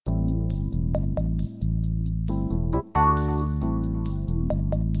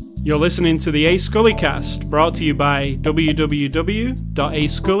You're listening to the A Scully Cast, brought to you by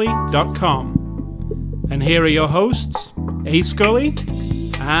www.ascully.com. And here are your hosts, A Scully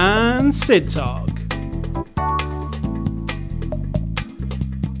and Sid Talk.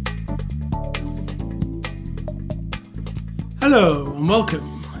 Hello and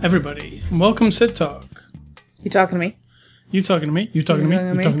welcome, everybody. And welcome, Sid Talk. You talking to me? You talking to me? You talking to me?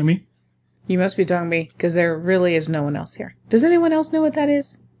 You talking to me? You must be talking to me, because there really is no one else here. Does anyone else know what that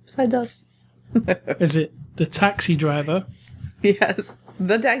is, besides us? Is it the taxi driver? Yes.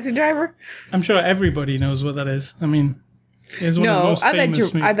 The taxi driver? I'm sure everybody knows what that is. I mean, it's one of the most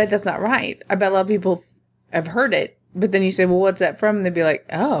famous movies. I bet that's not right. I bet a lot of people have heard it, but then you say, well, what's that from? And they'd be like,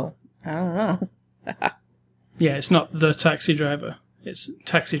 oh, I don't know. Yeah, it's not the taxi driver. It's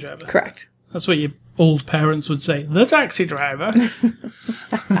taxi driver. Correct. That's what your old parents would say. The taxi driver.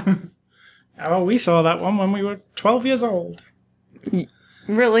 Oh, we saw that one when we were 12 years old.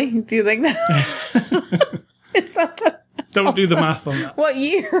 Really? Do you think that? It's not. Don't do the math on that. What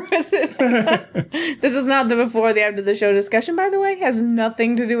year was it? This is not the before, the after the show discussion, by the way. It has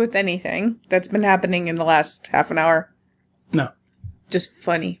nothing to do with anything that's been happening in the last half an hour. No. Just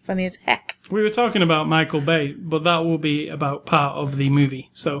funny. Funny as heck. We were talking about Michael Bay, but that will be about part of the movie.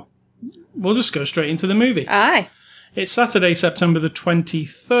 So we'll just go straight into the movie. Aye. It's Saturday, September the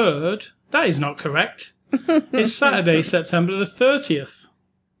 23rd. That is not correct. It's Saturday, September the 30th.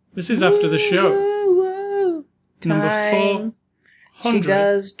 This is after the show. Woo. Number 400. She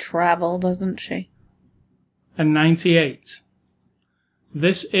does travel, doesn't she? And 98.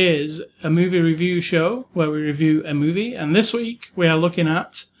 This is a movie review show where we review a movie, and this week we are looking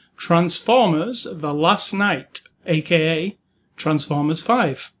at Transformers The Last Knight, aka Transformers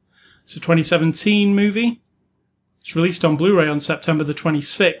 5. It's a 2017 movie. It's released on Blu-ray on September the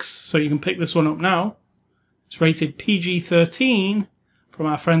 26th, so you can pick this one up now. It's rated PG-13 from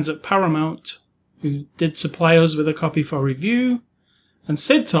our friends at Paramount, who did supply us with a copy for review. And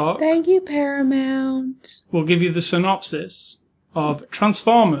Sid Talk... Thank you, Paramount. ...will give you the synopsis of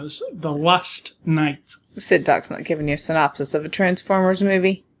Transformers The Last Knight. Sid Talk's not giving you a synopsis of a Transformers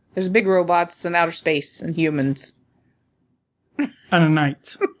movie. There's big robots in outer space and humans. And a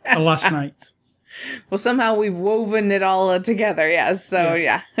knight. A last knight. Well, somehow we've woven it all together, yes. So,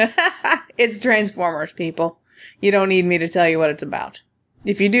 yes. Yeah. It's Transformers, people. You don't need me to tell you what it's about.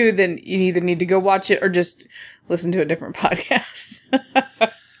 If you do, then you either need to go watch it or just listen to a different podcast.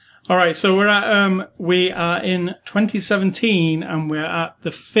 All right, so we are in 2017, and we're at the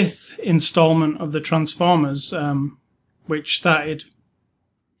 5th installment of the Transformers, which started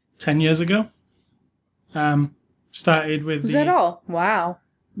 10 years ago. Started with Was that all? Wow.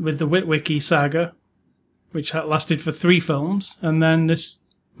 With the Witwicky saga, which lasted for 3 films, and then this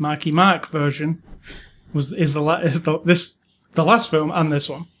Marky Mark version is the last film and this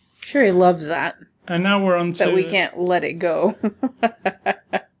one. Sure, he loves that. And now we're on to... But we can't let it go.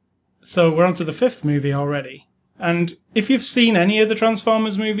 So we're on to the 5th movie already. And if you've seen any of the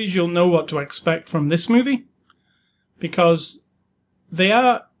Transformers movies, you'll know what to expect from this movie. Because they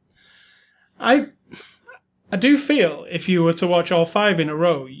are... I do feel if you were to watch all 5 in a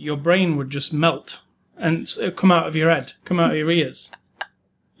row, your brain would just melt and come out of your head, come out of your ears.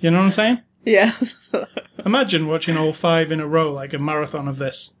 You know what I'm saying? Yes. Imagine watching all 5 in a row like a marathon of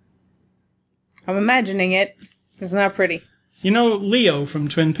this. I'm imagining it. It's not pretty. You know Leo from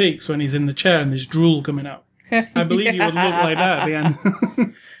Twin Peaks when he's in the chair and there's drool coming out? I believe you would look like that at the end.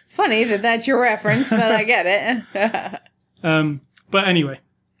 Funny that's your reference, but I get it. But anyway.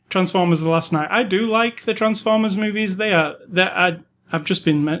 Transformers The Last Knight. I do like the Transformers movies. We've just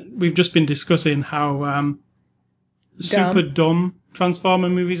been discussing how super dumb Transformer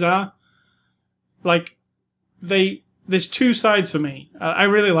movies are. Like, there's 2 sides for me. I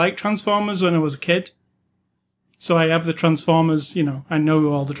really liked Transformers when I was a kid. So I have the Transformers, I know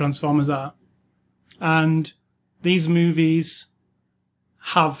who all the Transformers are. And these movies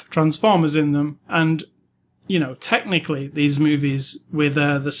have Transformers in them, and technically, these movies with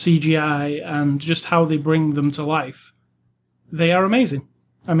the CGI and just how they bring them to life, they are amazing.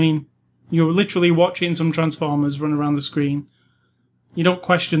 I mean, you're literally watching some Transformers run around the screen. You don't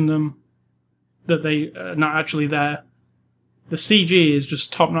question them, that they are not actually there. The CG is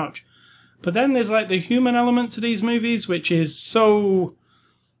just top-notch. But then there's like the human element to these movies, which is so...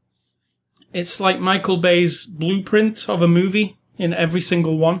 It's like Michael Bay's blueprint of a movie in every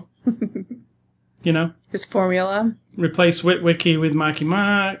single one. His formula. Replace Witwicky with Marky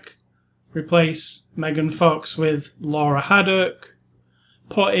Mark. Replace Megan Fox with Laura Haddock.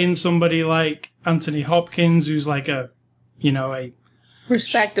 Put in somebody like Anthony Hopkins, who's like a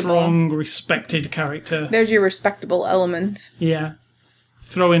respectable, strong, respected character. There's your respectable element. Yeah.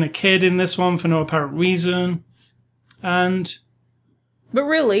 throw in a kid in this one for no apparent reason. But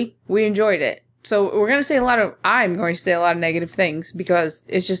really, we enjoyed it. So I'm going to say a lot of negative things because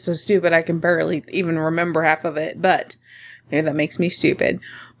it's just so stupid I can barely even remember half of it. But maybe that makes me stupid.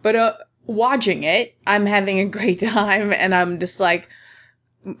 But watching it, I'm having a great time, and I'm just like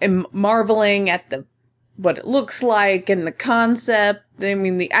marveling at what it looks like and the concept. I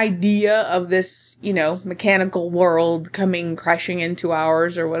mean, the idea of this, mechanical world coming crashing into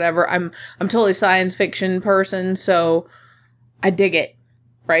ours or whatever. I'm totally science fiction person, so I dig it.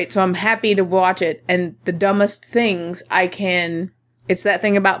 Right? So I'm happy to watch it. And the dumbest things it's that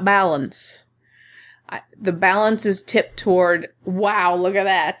thing about balance. The balance is tipped toward, wow, look at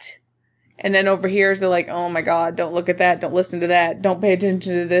that. And then over here, they're like, oh my God, don't look at that. Don't listen to that. Don't pay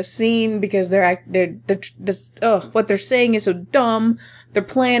attention to this scene because what they're saying is so dumb. Their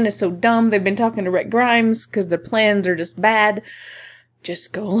plan is so dumb. They've been talking to Rick Grimes because their plans are just bad.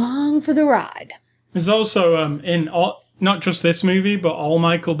 Just go along for the ride. There's also, not just this movie, but all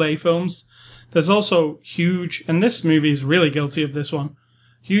Michael Bay films, there's also huge, and this movie is really guilty of this one,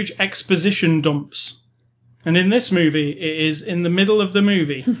 huge exposition dumps. And in this movie, it is in the middle of the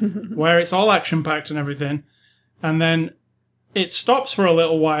movie, where it's all action-packed and everything, and then it stops for a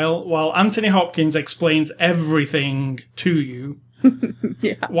little while Anthony Hopkins explains everything to you,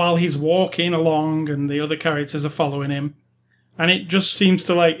 while he's walking along and the other characters are following him. And it just seems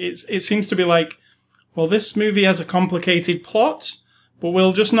to it seems to be like, well, this movie has a complicated plot, but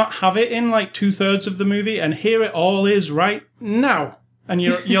we'll just not have it in 2/3 of the movie, and here it all is right now. And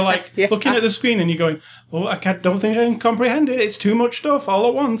you're like looking at the screen and you're going, oh, don't think I can comprehend it. It's too much stuff all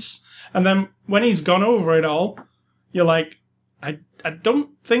at once. And then when he's gone over it all, you're like, I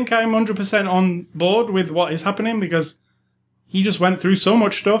don't think I'm 100% on board with what is happening because he just went through so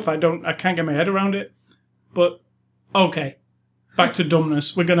much stuff. I can't get my head around it. But okay. Back to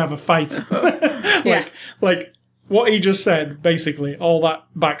dumbness. We're going to have a fight. like what he just said, basically, all that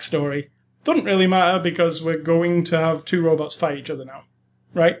backstory, doesn't really matter because we're going to have two robots fight each other now.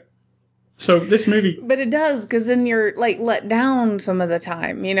 Right? So this movie... But it does, because then you're, let down some of the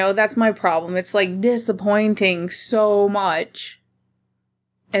time. That's my problem. It's, disappointing so much.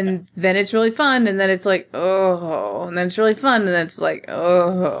 And then it's really fun, and then it's oh. And then it's really fun, and then it's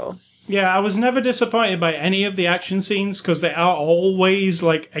oh. Yeah, I was never disappointed by any of the action scenes because they are always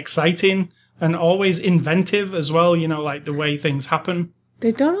exciting and always inventive as well, the way things happen.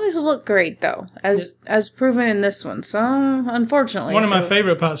 They don't always look great though, as proven in this one. So unfortunately, one of my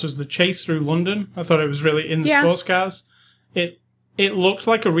favorite parts was the chase through London. I thought it was really in the sports cars. It looked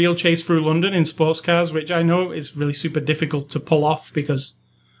like a real chase through London in sports cars, which I know is really super difficult to pull off because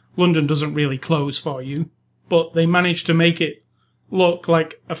London doesn't really close for you. But they managed to make it look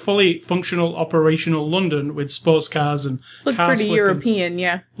like a fully functional, operational London with sports cars and looked cars pretty flipping. European,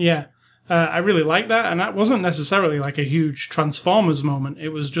 yeah. Yeah. I really liked that, and that wasn't necessarily a huge Transformers moment. It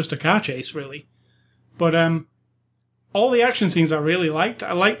was just a car chase, really. But all the action scenes I really liked.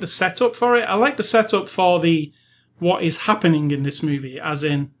 I liked the setup for it. I liked the setup for what is happening in this movie, as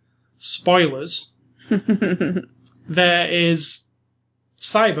in, spoilers. There is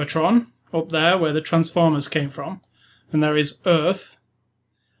Cybertron up there, where the Transformers came from, and there is Earth,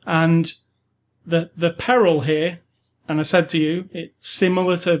 and the peril here... And I said to you, it's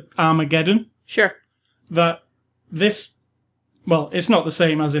similar to Armageddon. Sure. That it's not the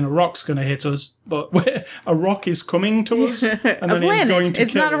same as in a rock's going to hit us, but a rock is coming to us. And then a planet. It's going to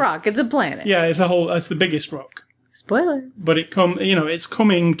it's kill not a us. rock, it's a planet. Yeah, it's the biggest rock. Spoiler. But it's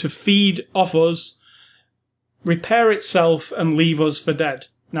coming to feed off us, repair itself, and leave us for dead.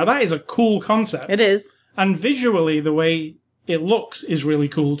 Now that is a cool concept. It is. And visually, the way it looks is really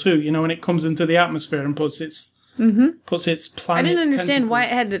cool too. When it comes into the atmosphere and puts its planet. I didn't understand why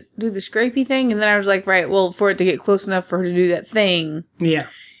it had to do the scrapey thing, and then I was like, right, well, for it to get close enough for her to do that thing,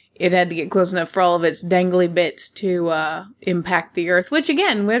 it had to get close enough for all of its dangly bits to impact the Earth. Which,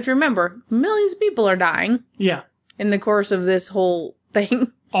 again, we have to remember, millions of people are dying. Yeah. In the course of this whole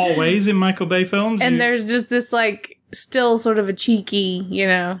thing. Always in Michael Bay films. And there's just this, still sort of a cheeky,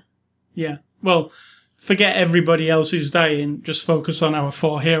 Yeah. Well, forget everybody else who's dying. Just focus on our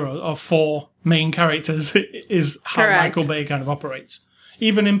four heroes, or four main characters, is how Correct. Michael Bay kind of operates.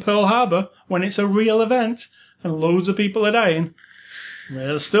 Even in Pearl Harbor, when it's a real event and loads of people are dying,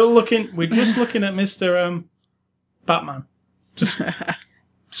 we're just looking at Mr. Batman. Just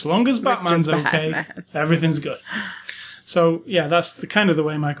as long as Batman's okay, everything's good. So, yeah, that's the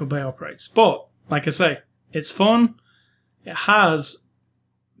way Michael Bay operates. But, like I say, it's fun. It has...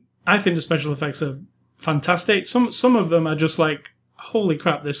 I think the special effects are fantastic. Some of them are just holy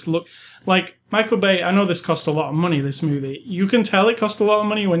crap, this look... Like, Michael Bay, I know this cost a lot of money, this movie. You can tell it cost a lot of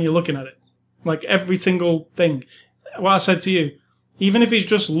money when you're looking at it. Like, every single thing. What I said to you, even if he's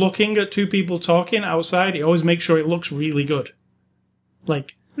just looking at two people talking outside, he always makes sure it looks really good.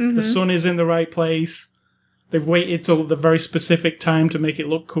 Like, the sun is in the right place. They've waited till the very specific time to make it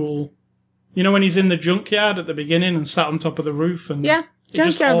look cool. You know when he's in the junkyard at the beginning and sat on top of the roof? And yeah,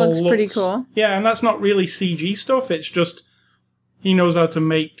 junkyard looks pretty cool. Yeah, and that's not really CG stuff. It's just he knows how to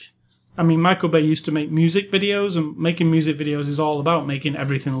make... I mean, Michael Bay used to make music videos, and making music videos is all about making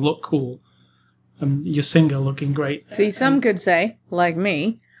everything look cool. And your singer looking great. See, some could say, like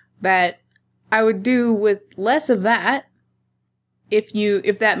me, that I would do with less of that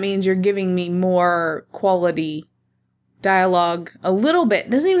if that means you're giving me more quality dialogue a little bit.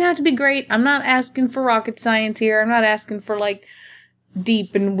 It doesn't even have to be great. I'm not asking for rocket science here. I'm not asking for, like,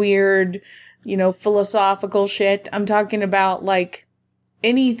 deep and weird, philosophical shit. I'm talking about, like,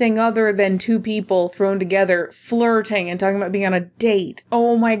 anything other than two people thrown together flirting and talking about being on a date.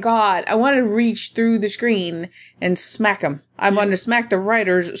 Oh my god. I want to reach through the screen and smack them. I want to smack the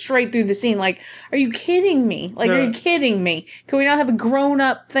writers straight through the scene. Like, are you kidding me? Like, are you kidding me? Can we not have a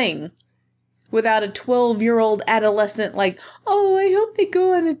grown-up thing without a 12-year-old adolescent like, oh, I hope they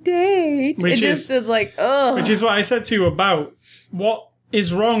go on a date? It's like, ugh. Which is what I said to you about what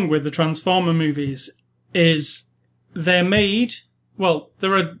is wrong with the Transformer movies is they're made... Well,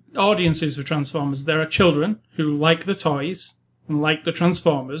 there are audiences for Transformers. There are children who like the toys and like the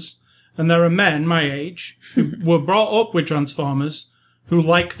Transformers. And there are men my age who were brought up with Transformers who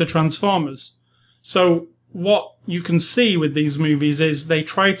like the Transformers. So what you can see with these movies is they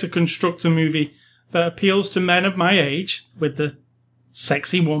try to construct a movie that appeals to men of my age with the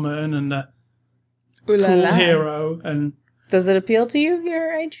sexy woman and the cool hero. And does it appeal to you,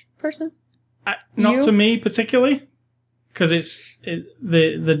 your age person? Not to me particularly. Because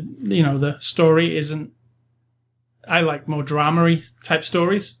the story isn't... I like more drama-y type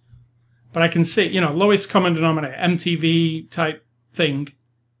stories. But I can see, lowest common denominator, MTV type thing.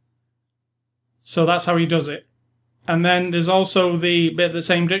 So that's how he does it. And then there's also the bit that's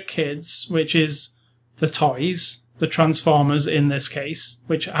aimed at kids, which is the toys, the Transformers in this case,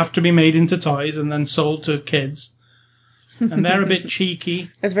 which have to be made into toys and then sold to kids. And they're a bit cheeky.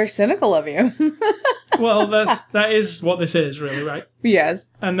 That's very cynical of you. Well, that is what this is, really, right?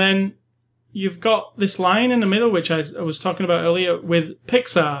 Yes. And then you've got this line in the middle, which I was talking about earlier, with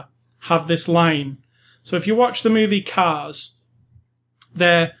Pixar have this line. So if you watch the movie Cars,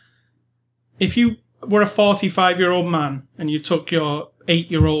 if you were a 45-year-old man and you took your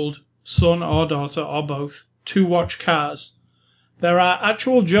 8-year-old son or daughter or both to watch Cars, there are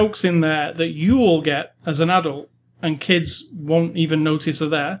actual jokes in there that you will get as an adult and kids won't even notice are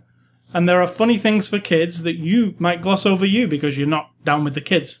there. And there are funny things for kids that you might gloss over you because you're not down with the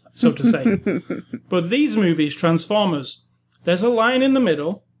kids, so to say. But these movies, Transformers, there's a line in the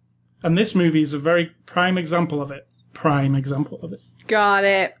middle, and this movie is a very prime example of it. Got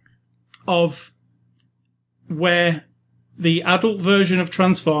it. Of where the adult version of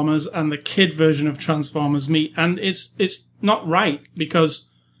Transformers and the kid version of Transformers meet. And it's not right because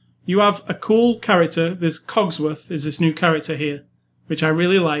you have a cool character. There's Cogsworth is this new character here, which I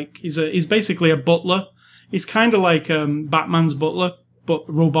really like. He's basically a butler. He's kind of like Batman's butler, but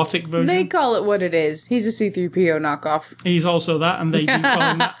robotic version. They call it what it is. He's a C-3PO knockoff. He's also that, and they do call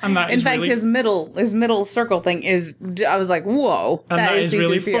him that. And that in fact, his middle circle thing is, I was like, whoa, and that is C-3PO.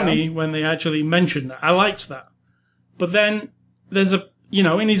 really funny when they actually mentioned that. I liked that. But then there's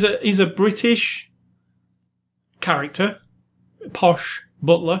and he's a British character, posh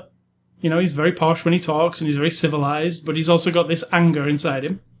butler. He's very posh when he talks and he's very civilized, but he's also got this anger inside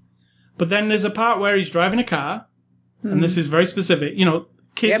him. But then there's a part where he's driving a car, and this is very specific.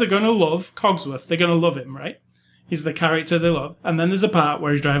 Kids are going to love Cogsworth. They're going to love him, right? He's the character they love. And then there's a part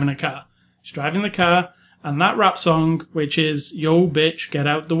where he's driving a car. He's driving the car, and that rap song, which is, yo, bitch, get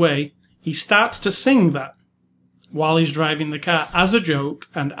out the way, he starts to sing that while he's driving the car as a joke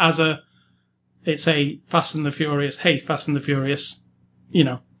and it's a Fast and the Furious, hey, Fast and the Furious,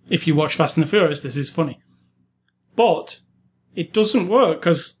 if you watch Fast and the Furious, this is funny. But it doesn't work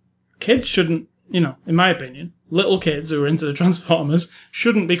because kids shouldn't, in my opinion, little kids who are into the Transformers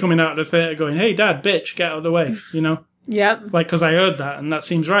shouldn't be coming out of the theatre going, hey, dad, bitch, get out of the way, Yep. Like, because I heard that and that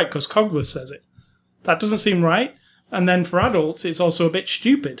seems right because Cogworth says it. That doesn't seem right. And then for adults, it's also a bit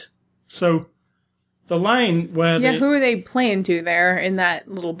stupid. So the line where who are they playing to there in that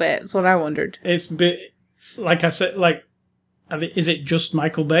little bit? That's what I wondered. It's a bit, like I said, is it just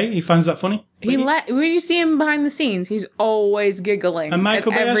Michael Bay? He finds that funny? When you see him behind the scenes, he's always giggling and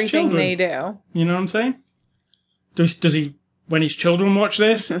Michael at Bay everything has children. they do. You know what I'm saying? Does he when his children watch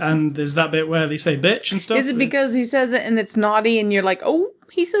this, and there's that bit where they say bitch and stuff. Is it because he says it and it's naughty and you're like, oh,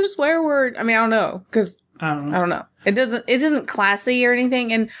 he said a swear word? I mean, I don't know. Because, I don't know. It isn't classy or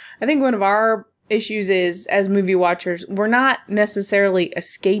anything. And I think one of our issues is, as movie watchers, we're not necessarily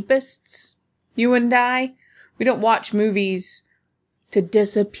escapists, you and I. We don't watch movies to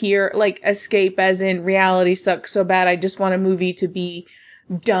disappear, like escape as in reality sucks so bad I just want a movie to be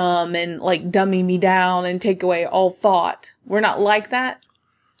dumb and like dummy me down and take away all thought. We're not like that.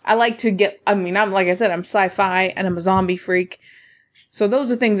 I like to I'm like I said, I'm sci-fi and I'm a zombie freak. So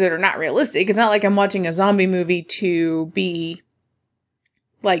those are things that are not realistic. It's not like I'm watching a zombie movie to be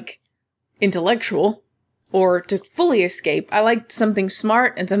like intellectual or to fully escape. I like something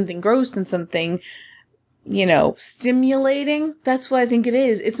smart and something gross and something, stimulating. That's what I think it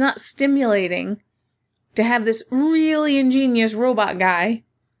is. It's not stimulating to have this really ingenious robot guy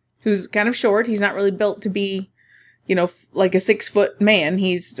who's kind of short. He's not really built to be, like a 6-foot man.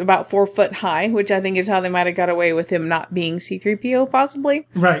 He's about 4 foot high, which I think is how they might have got away with him not being C-3PO, possibly.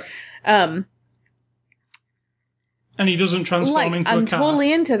 Right. And he doesn't transform into a car. I'm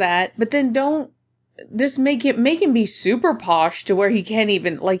totally into that, but then don't just make him be super posh to where he can't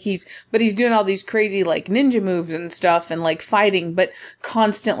even, but he's doing all these crazy, like, ninja moves and stuff and, like, fighting, but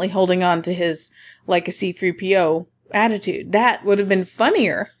constantly holding on to his, like, a C-3PO attitude. That would have been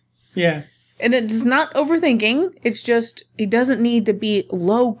funnier. Yeah. And it's not overthinking. It's just, he doesn't need to be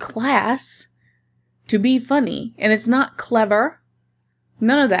low class to be funny. And it's not clever.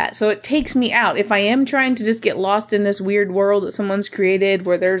 None of that. So it takes me out. If I am trying to just get lost in this weird world that someone's created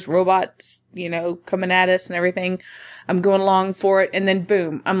where there's robots, coming at us and everything, I'm going along for it. And then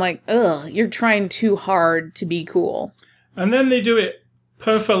boom, I'm like, ugh, you're trying too hard to be cool. And then they do it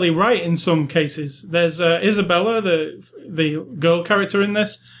perfectly right in some cases. There's Isabella, the girl character in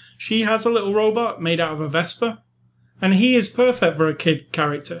this. She has a little robot made out of a Vespa. And he is perfect for a kid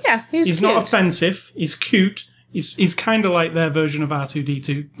character. Yeah, he's cute. Not offensive. He's cute. He's kind of like their version of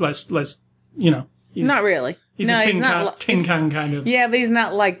R2-D2. Let's He's, not really. He's a tin can kind of. Yeah, but he's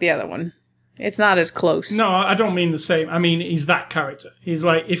not like the other one. It's not as close. No, I don't mean the same. I mean, he's that character. He's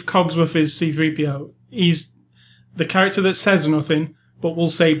like, if Cogsworth is C-3PO, he's the character that says nothing, but will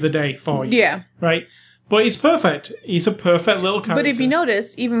save the day for you. Yeah. Right? But he's perfect. He's a perfect little character. But if you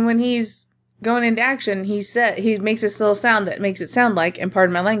notice, even when he's going into action, he makes this little sound that makes it sound like, and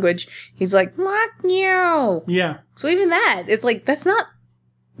pardon my language, he's like, meow. Yeah. So even that, it's like, that's not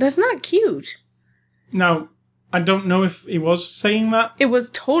cute. Now, I don't know if he was saying that. It was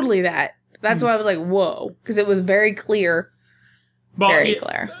totally that. That's why I was like, whoa. Because it was very clear. Very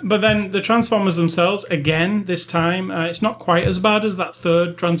clear. But then the Transformers themselves, again, this time, it's not quite as bad as that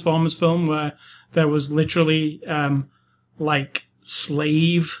third Transformers film where there was literally,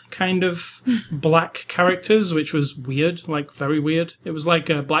 slave kind of black characters, which was weird, very weird. It was like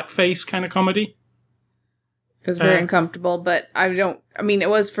a blackface kind of comedy. It was very uncomfortable, but it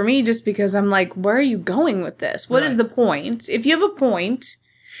was for me just because I'm like, where are you going with this? What is the point? If you have a point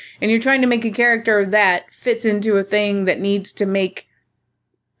and you're trying to make a character that fits into a thing that needs to make,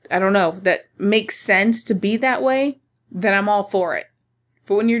 that makes sense to be that way, then I'm all for it.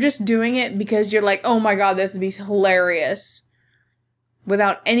 But when you're just doing it because you're like, oh my god, this would be hilarious,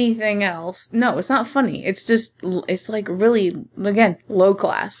 without anything else. No, it's not funny. It's like really, again, low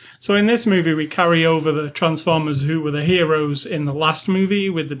class. So in this movie, we carry over the Transformers who were the heroes in the last movie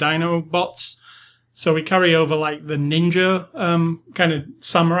with the Dino bots. So we carry over the ninja kind of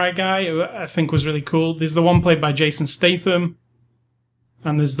samurai guy, who I think was really cool. There's the one played by Jason Statham.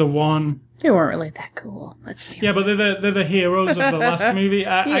 And there's the one... They weren't really that cool. Let's be honest. Yeah, but they're the heroes of the last movie.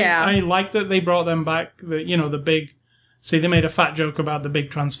 I like that they brought them back. The big... See, they made a fat joke about the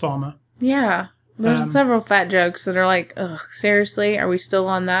big Transformer. Yeah. There's several fat jokes that are like, ugh, seriously? Are we still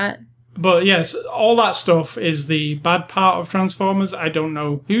on that? But yes, all that stuff is the bad part of Transformers. I don't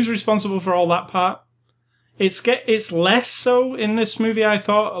know who's responsible for all that part. It's less so in this movie, I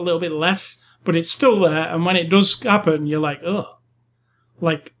thought. A little bit less. But it's still there. And when it does happen, you're like, ugh.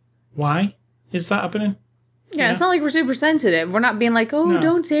 Why is that happening? Yeah, it's not like we're super sensitive. We're not being like, oh,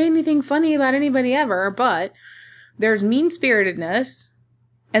 don't say anything funny about anybody ever. But there's mean-spiritedness.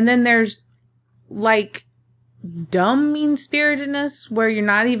 And then there's, dumb mean-spiritedness where you're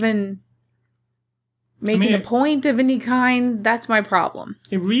not even making a point of any kind. That's my problem.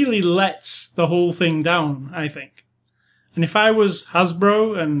 It really lets the whole thing down, I think. And if I was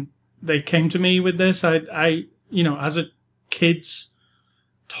Hasbro and they came to me with this, I as a kid's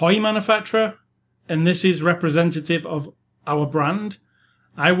toy manufacturer, and this is representative of our brand,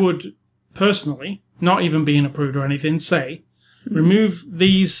 I would personally, not even being a prude or anything, say, remove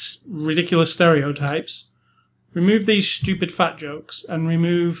these ridiculous stereotypes, remove these stupid fat jokes and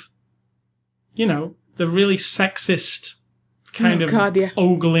remove, the really sexist kind of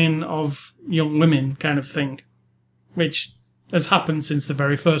ogling of young women kind of thing, which has happened since the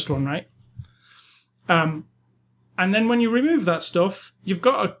very first one, right? And then when you remove that stuff, you've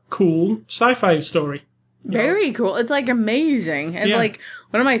got a cool sci-fi story. Very cool. It's like amazing. It's like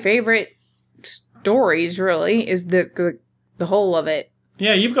one of my favorite stories, really, is the whole of it.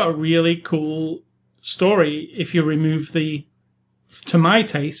 Yeah, you've got a really cool story if you remove the, to my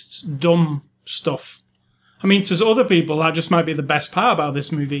tastes, dumb stuff. I mean, to other people, that just might be the best part about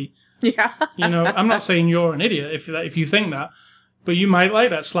this movie. Yeah. I'm not saying you're an idiot if you think that, but you might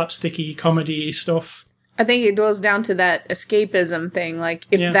like that slapsticky comedy stuff. I think it goes down to that escapism thing. Like,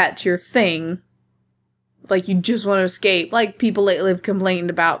 if that's your thing, like, you just want to escape. Like, people lately have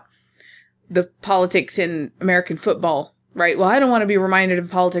complained about the politics in American football, right? Well, I don't want to be reminded of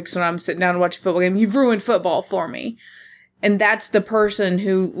politics when I'm sitting down and watching a football game. You've ruined football for me. And that's the person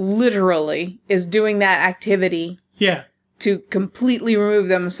who literally is doing that activity. Yeah. To completely remove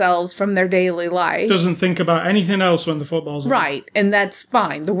themselves from their daily life. Doesn't think about anything else when the football's on. Right. And that's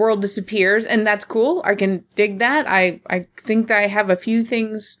fine. The world disappears, and that's cool. I can dig that. I think that I have a few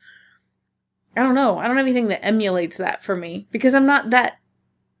things. I don't know. I don't have anything that emulates that for me. Because I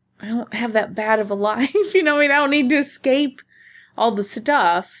don't have that bad of a life. I don't need to escape all the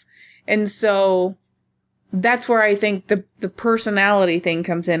stuff. And so that's where I think the personality thing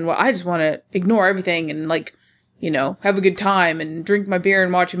comes in. Well, I just want to ignore everything and, have a good time and drink my beer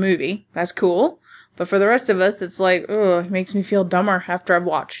and watch a movie. That's cool. But for the rest of us, it's like, it makes me feel dumber after I've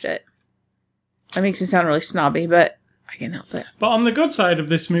watched it. That makes me sound really snobby, but I can't help it. But on the good side of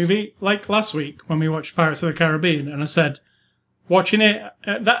this movie, like last week when we watched Pirates of the Caribbean, and I said, watching it,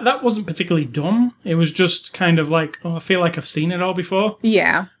 that wasn't particularly dumb. It was just kind of like, I feel like I've seen it all before.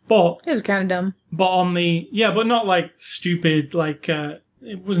 Yeah. But it was kind of dumb. But but not like stupid,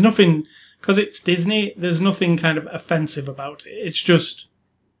 it was nothing, because it's Disney, there's nothing kind of offensive about it.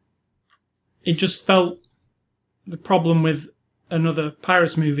 It just felt, the problem with another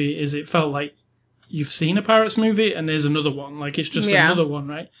Pirates movie is it felt like you've seen a Pirates movie and there's another one. Like, it's just another one,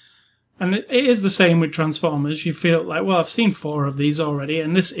 right? And it is the same with Transformers. You feel like, well, I've seen 4 of these already,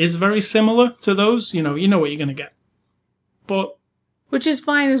 and this is very similar to those. You know what you're going to get. But which is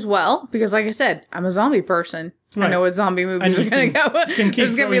fine as well, because like I said, I'm a zombie person. Right. I know what zombie movies are going to go. You can keep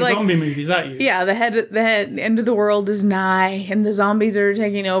throwing zombie movies at you. Yeah, the end of the world is nigh, and the zombies are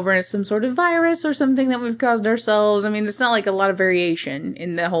taking over, and it's some sort of virus or something that we've caused ourselves. I mean, it's not like a lot of variation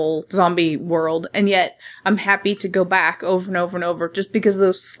in the whole zombie world, and yet I'm happy to go back over and over and over just because of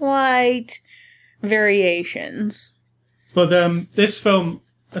those slight variations. But this film,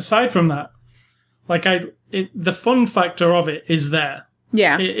 aside from that, the fun factor of it is there.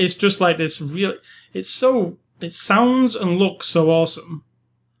 Yeah. It's just like this real... It sounds and looks so awesome.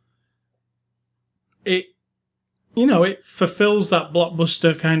 It fulfills that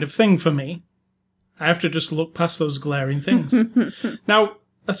blockbuster kind of thing for me. I have to just look past those glaring things. Now,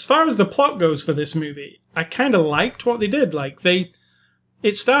 as far as the plot goes for this movie, I kind of liked what they did.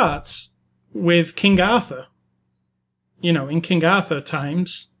 It starts with King Arthur. In King Arthur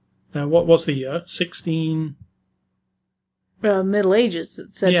times, what's the year? 16... Middle Ages,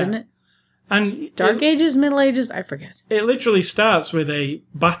 it said, didn't it? And Dark Ages, Middle Ages, I forget. It literally starts with a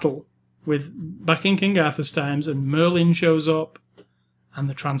battle back in King Arthur's times, and Merlin shows up, and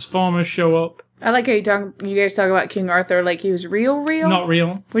the Transformers show up. I like how you guys talk about King Arthur like he was real? Not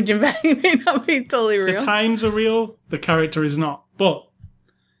real. Which in fact may not be totally real. The times are real, the character is not. But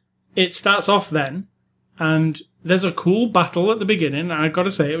it starts off then, and there's a cool battle at the beginning, and I've got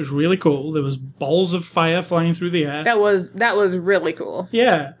to say, it was really cool. There was balls of fire flying through the air. That was really cool.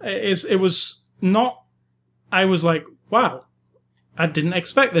 Yeah, it was not... I was like, wow, I didn't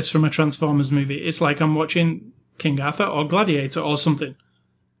expect this from a Transformers movie. It's like I'm watching King Arthur or Gladiator or something.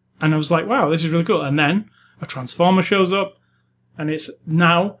 And I was like, wow, this is really cool. And then a Transformer shows up, and it's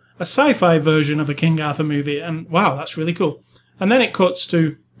now a sci-fi version of a King Arthur movie, and wow, that's really cool. And then it cuts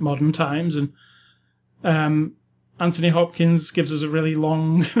to modern times, and Anthony Hopkins gives us a really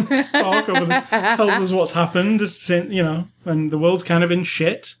long talk tells us what's happened, and the world's kind of in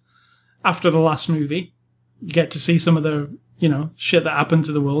shit after the last movie. You get to see some of the, shit that happened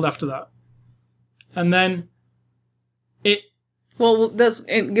to the world after that. And then it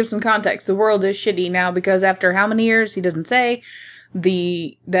gives some context. The world is shitty now because after how many years, he doesn't say,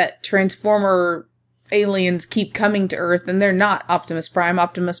 that Transformer aliens keep coming to Earth, and they're not Optimus Prime.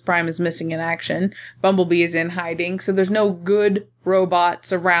 Optimus Prime is missing in action. Bumblebee is in hiding, so there's no good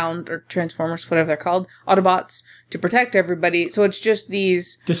robots around, or Transformers, whatever they're called, Autobots, to protect everybody. So it's just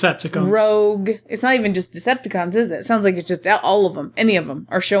these Decepticons. Rogue. It's not even just Decepticons, is it? It sounds like it's just all of them. Any of them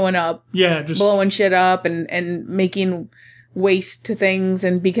are showing up. Yeah, just blowing shit up and making waste to things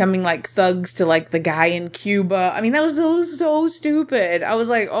and becoming like thugs to like the guy in Cuba. I mean, that was so stupid. I was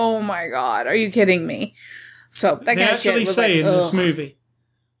like, oh my god, are you kidding me? So that kind of shit was say like, in this movie,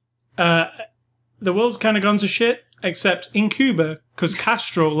 the world's kind of gone to shit, except in Cuba, because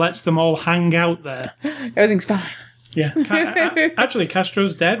Castro lets them all hang out there. Everything's fine. Yeah. Actually,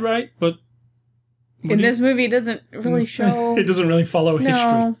 Castro's dead, right? But in this movie, it doesn't really show. It doesn't really follow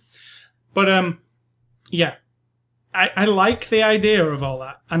history. But, yeah. I like the idea of all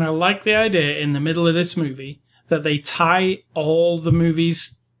that. And I like the idea in the middle of this movie that they tie all the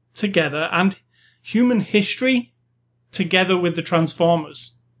movies together and human history together with the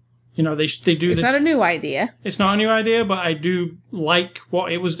Transformers. You know, they do this. It's not a new idea. It's not a new idea, but I do like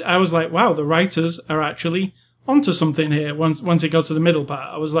what it was. I was like, wow, the writers are actually onto something here. Once it got to the middle part,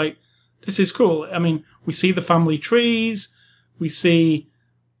 I was like, this is cool. I mean, we see the family trees. We see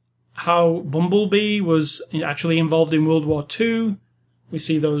how Bumblebee was actually involved in World War II. We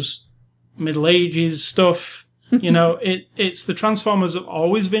see those Middle Ages stuff. You know, it's the Transformers have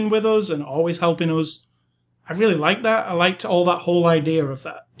always been with us and always helping us. I really like that. I liked all that whole idea of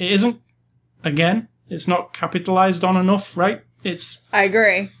that. It isn't, again, it's not capitalized on enough, right? I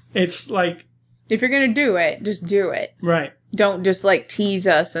agree. It's like, if you're going to do it, just do it. Right. Don't just like tease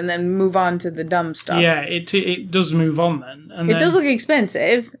us and then move on to the dumb stuff. Yeah, it does move on then. And it does look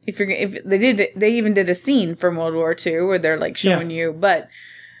expensive. If they even did a scene from World War II where they're like showing you, but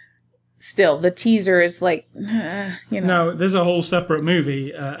still the teaser is like, you know. No, there's a whole separate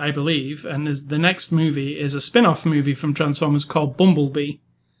movie, I believe, and the next movie is a spin-off movie from Transformers called Bumblebee,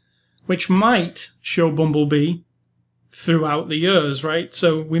 which might show Bumblebee throughout the years, right?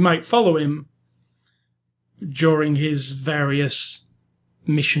 So we might follow him during his various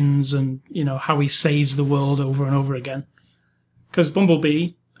missions and, you know, how he saves the world over and over again. Because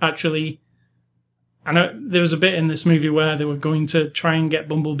Bumblebee, actually, I know there was a bit in this movie where they were going to try and get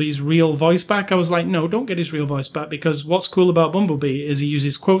Bumblebee's real voice back. I was like, no, don't get his real voice back, because what's cool about Bumblebee is he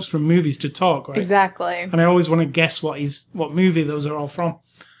uses quotes from movies to talk, right? Exactly. And I always want to guess what movie those are all from.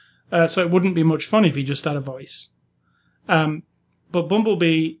 So it wouldn't be much fun if he just had a voice. But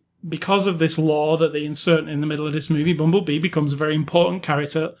Bumblebee, because of this law that they insert in the middle of this movie, Bumblebee becomes a very important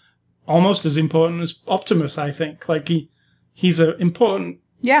character, almost as important as Optimus, I think. Like, he's an important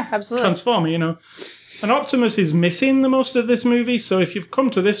absolutely. Transformer, you know. And Optimus is missing the most of this movie, so if you've come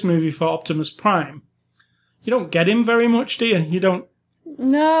to this movie for Optimus Prime, you don't get him very much, do you? You don't...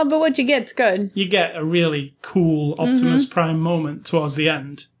 No, but what you get's good. You get a really cool Optimus Prime moment towards the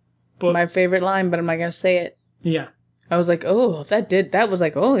end. But my favorite line, but I'm not going to say it. Yeah. I was like, oh, that was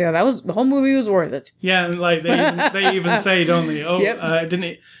like, oh yeah, the whole movie was worth it. Yeah, and like they even say, don't they? Oh, yep. Didn't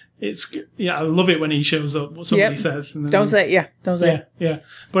it? It's I love it when he shows up. What somebody says. And then don't say it. Yeah.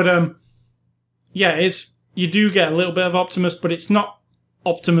 But it's you do get a little bit of Optimus, but it's not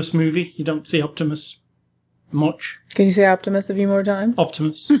Optimus movie. You don't see Optimus much. Can you say Optimus a few more times?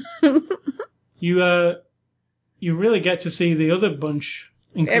 Optimus. You really get to see the other bunch,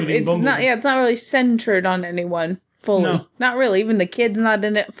 including Bumblebee. It's not really centered on anyone. Fully. No. Not really. Even the kid's not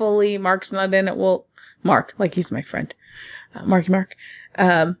in it fully. Mark's not in it. Well, Mark, like he's my friend. Marky Mark.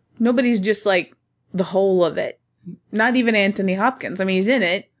 Nobody's just like the whole of it. Not even Anthony Hopkins. I mean, he's in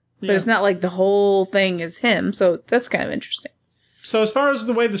it, but it's not like the whole thing is him. So that's kind of interesting. So as far as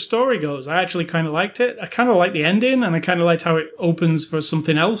the way the story goes, I actually kind of liked it. I kind of liked the ending, and I kind of liked how it opens for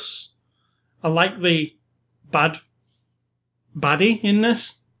something else. I like the baddie in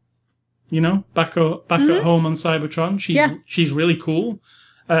this. You know, back at home on Cybertron. She's really cool.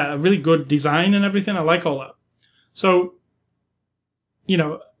 Really good design and everything. I like all that. So, you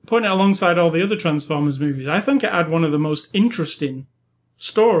know, putting it alongside all the other Transformers movies, I think it had one of the most interesting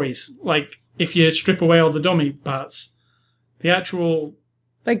stories. Like, if you strip away all the dummy parts, the actual...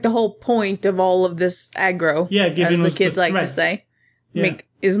 Like the whole point of all of this aggro, giving as the kids like to say,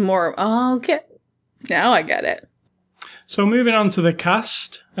 is more, okay, now I get it. So moving on to the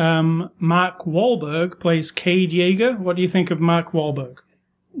cast, Mark Wahlberg plays Cade Yeager. What do you think of Mark Wahlberg?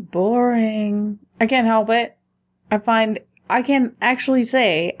 Boring. I can't help it. I can actually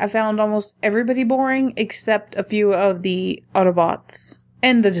say I found almost everybody boring except a few of the Autobots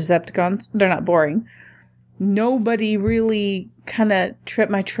and the Decepticons. They're not boring. Nobody really kind of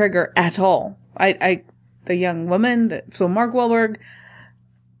tripped my trigger at all. The young woman, so Mark Wahlberg,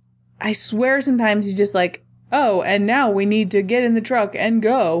 I swear sometimes he's just like, oh, and now we need to get in the truck and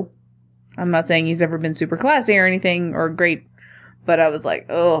go. I'm not saying he's ever been super classy or anything or great, but I was like,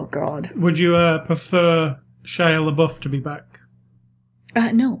 oh, God. Would you prefer Shia LaBeouf to be back?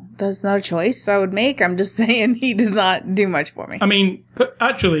 No, that's not a choice I would make. I'm just saying he does not do much for me. I mean,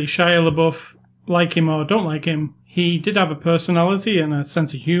 actually, Shia LaBeouf, like him or don't like him, he did have a personality and a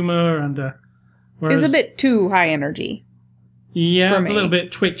sense of humor, and he's a bit too high energy. Yeah, a little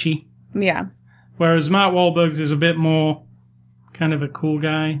bit twitchy. Yeah. Whereas Mark Wahlberg is a bit more kind of a cool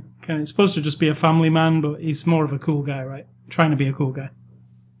guy. It's supposed to just be a family man, but he's more of a cool guy, right? Trying to be a cool guy.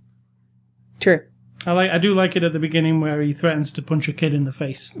 True. I do like it at the beginning where he threatens to punch a kid in the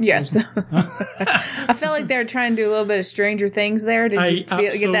face. Yes. I felt like they were trying to do a little bit of Stranger Things there. Did you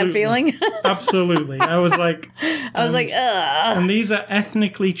get that feeling? Absolutely. I was like, ugh. And these are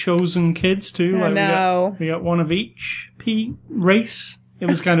ethnically chosen kids too. Like no. We got one of each race. It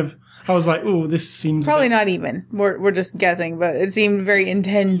was kind of, I was like, oh, this seems probably not even. We're just guessing, but it seemed very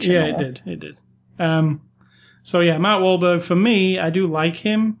intentional. Yeah, it did. So yeah, Mark Wahlberg, for me, I do like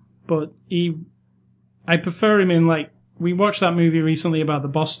him, but I prefer him in, like, we watched that movie recently about the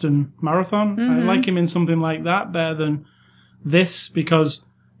Boston Marathon. Mm-hmm. I like him in something like that better than this, because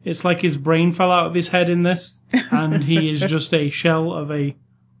it's like his brain fell out of his head in this, and he is just a shell of a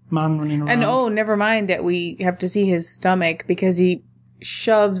man running around. And never mind that we have to see his stomach, because he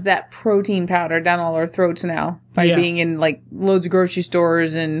shoves that protein powder down all our throats now by being in, like, loads of grocery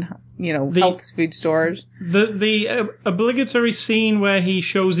stores and, health food stores. The obligatory scene where he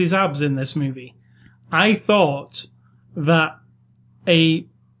shows his abs in this movie, I thought that a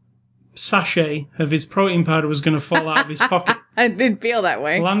sachet of his protein powder was going to fall out of his pocket. I did feel that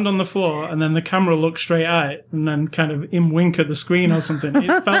way. Land on the floor, and then the camera looked straight at it, and then kind of him wink at the screen or something.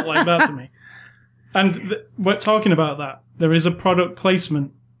 It felt like that to me. And we're talking about that. There is a product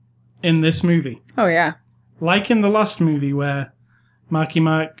placement in this movie. Oh, yeah. Like in the last movie where Marky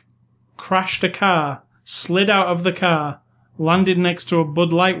Mark crashed a car, slid out of the car, landed next to a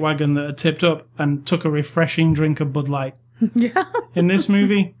Bud Light wagon that had tipped up, and took a refreshing drink of Bud Light. Yeah. In this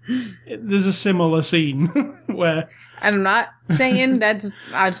movie, there's a similar scene where... And I'm not saying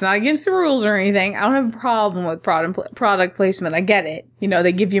it's not against the rules or anything. I don't have a problem with product placement. I get it.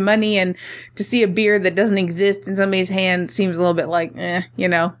 They give you money, and to see a beer that doesn't exist in somebody's hand seems a little bit like,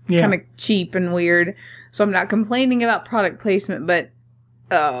 kind of cheap and weird. So I'm not complaining about product placement, but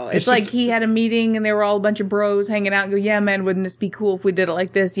it's like he had a meeting and they were all a bunch of bros hanging out and go, yeah, man, wouldn't this be cool if we did it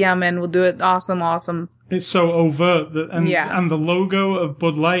like this? Yeah, man, we'll do it. Awesome. It's so overt. And the logo of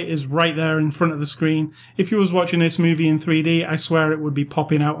Bud Light is right there in front of the screen. If you was watching this movie in 3D, I swear it would be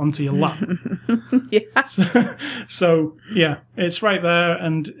popping out onto your lap. Yeah. So, yeah, it's right there.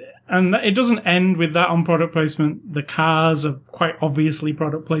 And it doesn't end with that on product placement. The cars are quite obviously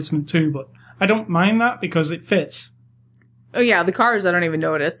product placement too, but I don't mind that because it fits. Oh, yeah, the cars I don't even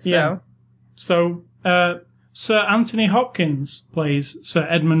notice, so. Yeah. So, Sir Anthony Hopkins plays Sir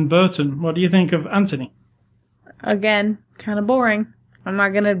Edmund Burton. What do you think of Anthony? Again, kind of boring. I'm not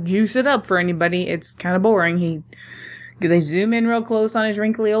going to juice it up for anybody. It's kind of boring. They zoom in real close on his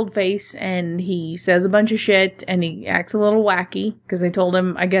wrinkly old face, and he says a bunch of shit, and he acts a little wacky, because they told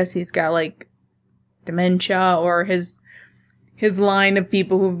him, I guess he's got, like, dementia, or his line of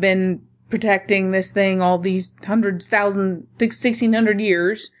people who've been protecting this thing all these 1,600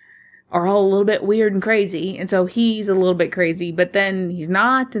 years are all a little bit weird and crazy, and so he's a little bit crazy, but then he's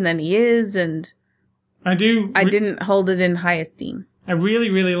not, and then he is, and I didn't hold it in high esteem. I really,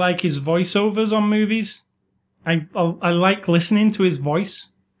 really like his voiceovers on movies. I like listening to his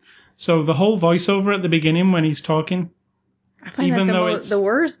voice. So the whole voiceover at the beginning when he's talking, I find that the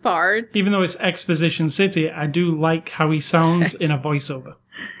worst part. Even though it's Exposition City, I do like how he sounds in a voiceover.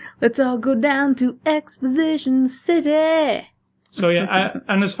 Let's all go down to Exposition City. So yeah,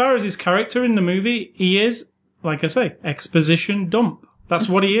 and as far as his character in the movie, he is, like I say, exposition dump. That's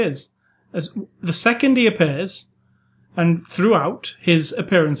what he is. As the second he appears, and throughout his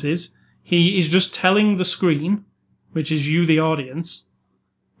appearances, he is just telling the screen, which is you, the audience,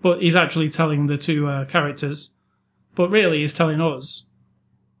 but he's actually telling the two characters, but really he's telling us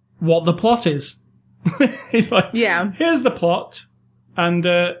what the plot is. He's like, yeah, here's the plot. And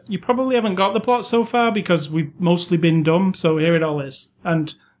you probably haven't got the plot so far because we've mostly been dumb, so here it all is.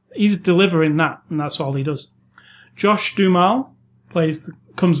 And he's delivering that, and that's all he does. Josh Duhamel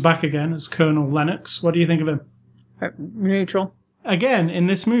comes back again as Colonel Lennox. What do you think of him? Neutral. Again, in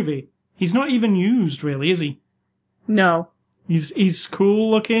this movie, he's not even used, really, is he? No. He's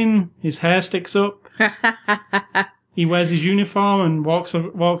cool looking, his hair sticks up, he wears his uniform and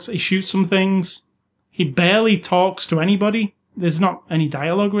walks, he shoots some things. He barely talks to anybody. there's not any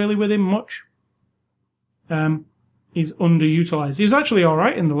dialogue really with him much. He's underutilized. He was actually all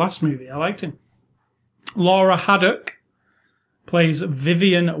right in the last movie. I liked him. Laura Haddock plays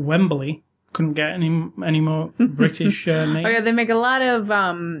Vivian Wembley. Couldn't get any more British names. Oh yeah, they make a lot of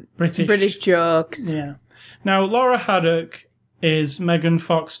British jokes. Yeah. Now, Laura Haddock is Megan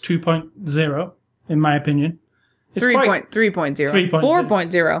Fox 2.0, in my opinion. It's 3.0.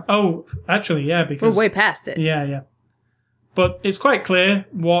 4.0. Oh, actually, yeah, because... We're way past it. Yeah. But it's quite clear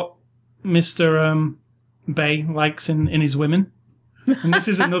what Mr. Bay likes in his women. And this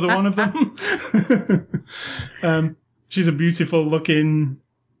is another one of them. She's a beautiful looking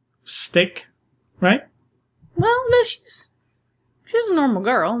stick, right? Well, no, she's a normal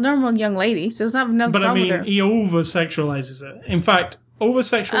girl, normal young lady. She doesn't have nothing wrong with her. But I mean, he over-sexualizes her. In fact,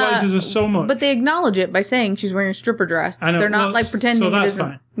 over-sexualizes her so much. But they acknowledge it by saying she's wearing a stripper dress. I know. They're not pretending. So that's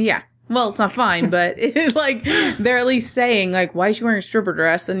fine. Yeah. Well, it's not fine, but they're at least saying why is she wearing a stripper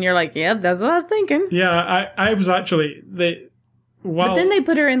dress? And you're like, yep, that's what I was thinking. Yeah, I was actually but then they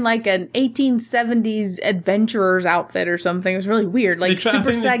put her in an 1870s adventurer's outfit or something. It was really weird,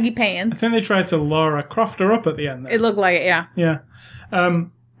 super saggy pants. I think they tried to Lara Croft her up at the end. There. It looked like it, yeah. Yeah.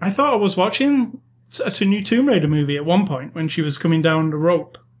 I thought I was watching a new Tomb Raider movie at one point when she was coming down the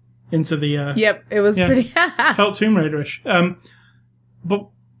rope into the... Yep, it was pretty... felt Tomb Raider-ish. But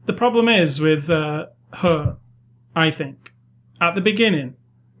the problem is with her, I think, at the beginning,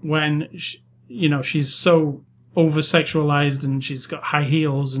 when she's so over-sexualized and she's got high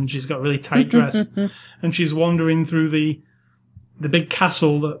heels and she's got a really tight dress and she's wandering through the big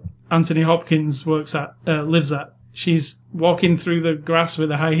castle that Anthony Hopkins lives at. She's walking through the grass with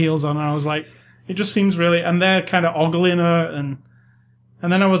the high heels on, and I was like, it just seems really... And they're kind of ogling her, and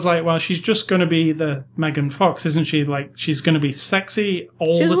then I was like, well, she's just going to be the Megan Fox, isn't she? She's going to be sexy all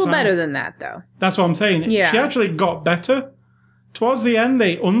the time. She's a little better than that, though. That's what I'm saying. Yeah. She actually got better. Towards the end,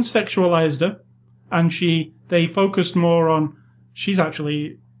 they unsexualized her, and they focused more on... She's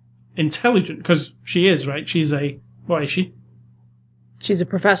actually intelligent, because she is, right? What is she? She's a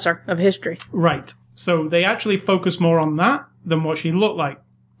professor of history. Right. So they actually focus more on that than what she looked like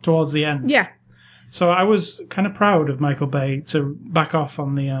towards the end. Yeah. So I was kind of proud of Michael Bay to back off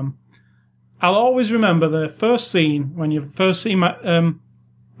on the... I'll always remember the first scene, when you first see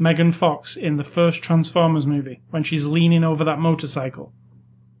Megan Fox in the first Transformers movie, when she's leaning over that motorcycle.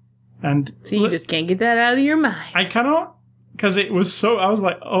 And so you just can't get that out of your mind. I cannot, because it was so... I was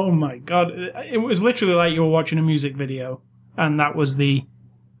like, oh my God. It was literally like you were watching a music video, and that was the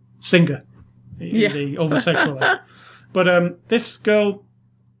singer. The over-sexualized. But this girl,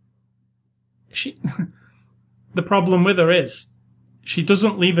 the problem with her is she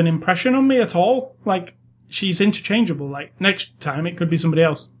doesn't leave an impression on me at all. She's interchangeable. Next time it could be somebody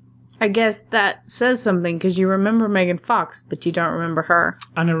else. I guess that says something, because you remember Megan Fox, but you don't remember her.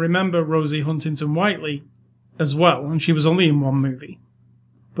 And I remember Rosie Huntington-Whiteley as well, and she was only in one movie.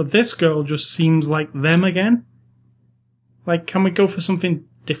 But this girl just seems like them again. Can we go for something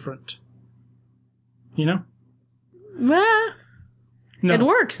different? You know? Well, no. It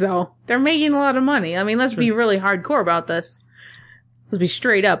works, though. They're making a lot of money. I mean, let's be really hardcore about this. Let's be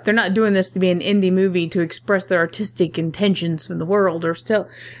straight up. They're not doing this to be an indie movie to express their artistic intentions from the world or still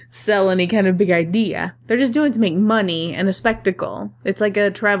sell any kind of big idea. They're just doing it to make money and a spectacle. It's like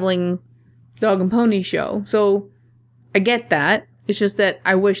a traveling dog and pony show. So, I get that. It's just that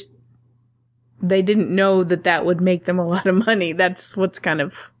I wish they didn't know that would make them a lot of money. That's what's kind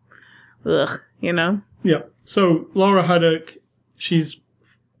of... ugh. You know? Yeah. So, Laura Haddock, she's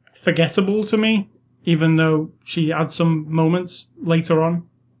forgettable to me, even though she had some moments later on.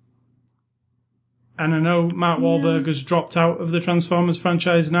 And I know Mark Wahlberg has dropped out of the Transformers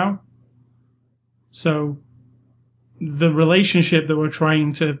franchise now. So, the relationship that we're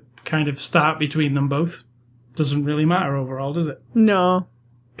trying to kind of start between them both doesn't really matter overall, does it? No.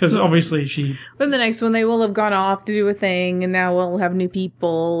 Because obviously she... But the next one, they will have gone off to do a thing, and now we'll have new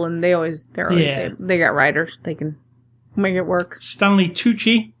people, and they're always say, they got writers. They can make it work. Stanley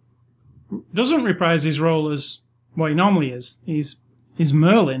Tucci doesn't reprise his role as what he normally is. He's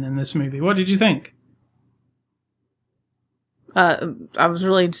Merlin in this movie. What did you think? I was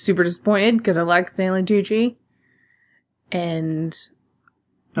really super disappointed, because I like Stanley Tucci. And...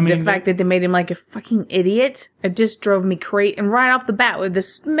 the fact that they made him like a fucking idiot, it just drove me crazy. And right off the bat with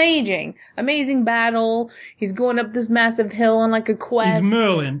this amazing battle, he's going up this massive hill on like a quest.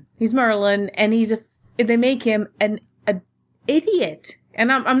 He's Merlin, and they make him an idiot.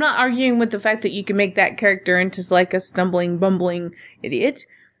 And I'm not arguing with the fact that you can make that character into like a stumbling, bumbling idiot,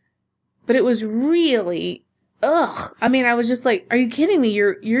 but it was really ugh. I mean, I was just like, are you kidding me?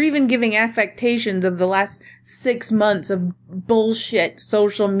 You're even giving affectations of the last 6 months of bullshit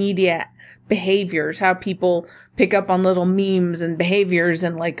social media behaviors, how people pick up on little memes and behaviors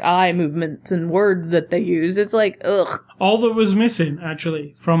and like eye movements and words that they use. It's like, ugh. All that was missing,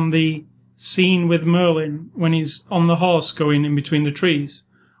 actually, from the scene with Merlin when he's on the horse going in between the trees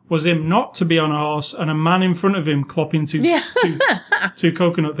was him not to be on a horse and a man in front of him clopping two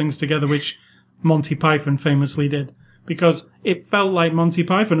coconut things together, which Monty Python famously did, because it felt like Monty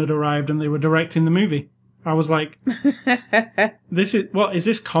Python had arrived and they were directing the movie. I was like, is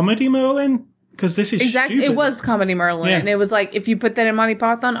this comedy Merlin? Because this is exactly stupid. It was comedy Merlin, and it was like, if you put that in Monty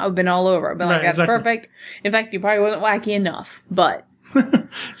Python, I've been all over. I've been like, that's perfect. In fact, you probably wasn't wacky enough, but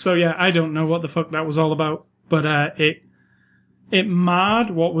so yeah, I don't know what the fuck that was all about, but it marred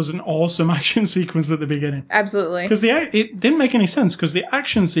what was an awesome action sequence at the beginning. Absolutely, because it didn't make any sense, because the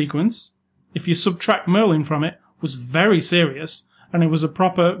action sequence, if you subtract Merlin from it, was very serious, and it was a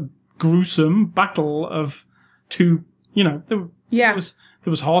proper gruesome battle of two, there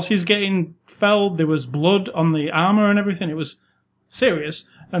was horses getting felled, there was blood on the armor and everything. It was serious.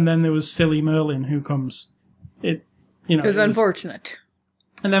 And then there was silly Merlin who comes. It was unfortunate.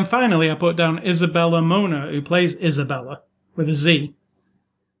 And then finally I put down Isabella Mona, who plays Isabella with a Z.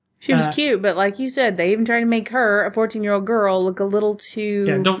 She was cute, but like you said, they even tried to make her, a 14-year-old girl, look a little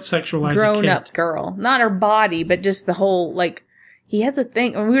too don't sexualize grown-up girl. Not her body, but just the whole, like, he has a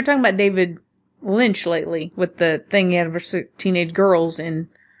thing. We were talking about David Lynch lately with the thing he had for teenage girls in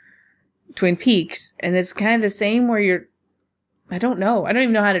Twin Peaks, and it's kind of the same where I don't know. I don't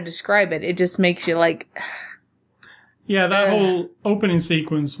even know how to describe it. It just makes you like... Yeah, that whole opening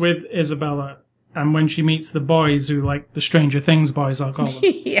sequence with Isabella, and when she meets the boys who, like, the Stranger Things boys, I'll call them.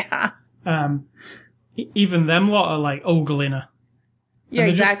 Yeah. Even them lot are, like, ogling her. Yeah, and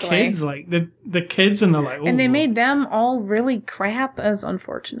they're exactly. Just kids, like, the kids, and they're like, ooh. And they made them all really crap as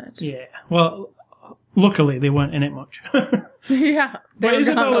unfortunate. Yeah. Well, luckily they weren't in it much. Yeah. But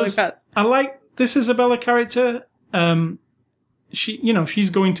Isabella's, I like this Isabella character. She's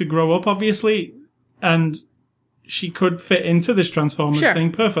going to grow up, obviously, and she could fit into this Transformers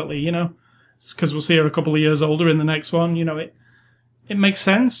thing perfectly, because we'll see her a couple of years older in the next one. It makes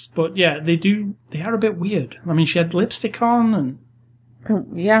sense, but yeah, they are a bit weird. I mean, she had lipstick on and...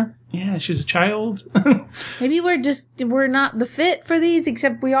 Yeah. Yeah, she was a child. Maybe we're not the fit for these,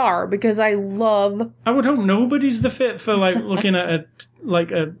 except we are, because I would hope nobody's the fit for, like, looking at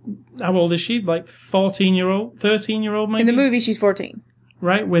how old is she? Like 14-year-old, 13-year-old maybe? In the movie, she's 14.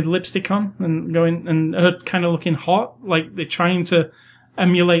 Right, with lipstick on and going, and her kind of looking hot, like they're trying to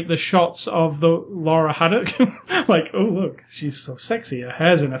emulate the shots of the Laura Haddock. Like, oh look, she's so sexy, her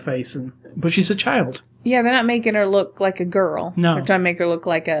hair's in her face, but she's a child. Yeah, they're not making her look like a girl. No. They're trying to make her look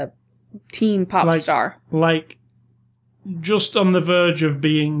like a teen pop star. Like, just on the verge of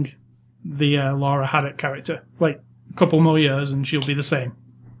being the Laura Haddock character. Like, a couple more years and she'll be the same.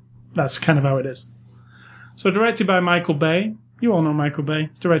 That's kind of how it is. So, directed by Michael Bay. You all know Michael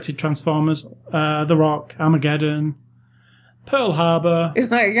Bay. Directed Transformers, The Rock, Armageddon, Pearl Harbor. It's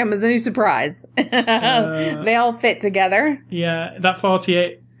like it's any surprise. They all fit together. Yeah, that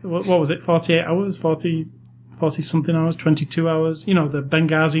 48... What was it? 48 hours? 40 something hours? 22 hours? The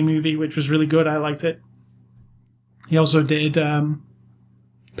Benghazi movie, which was really good. I liked it. He also did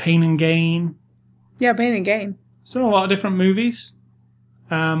Pain and Gain. Yeah, Pain and Gain. He's done a lot of different movies.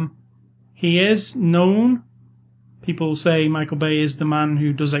 He is known. People say Michael Bay is the man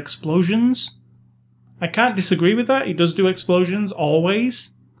who does explosions. I can't disagree with that. He does do explosions,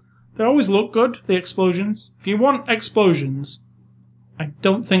 always. They always look good, the explosions. If you want explosions... I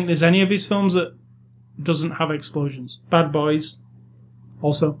don't think there's any of his films that doesn't have explosions. Bad Boys,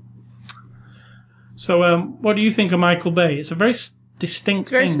 also. So, what do you think of Michael Bay? It's a very distinct thing.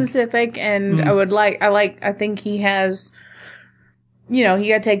 It's very specific, and I think he has, you got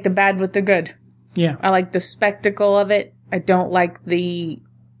to take the bad with the good. Yeah. I like the spectacle of it. I don't like the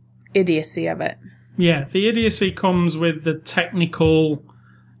idiocy of it. Yeah, the idiocy comes with the technical...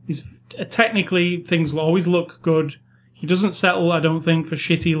 Technically, things will always look good. He doesn't settle, I don't think, for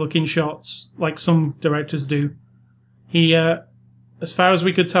shitty-looking shots like some directors do. He, as far as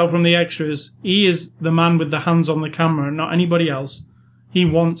we could tell from the extras, he is the man with the hands on the camera, not anybody else. He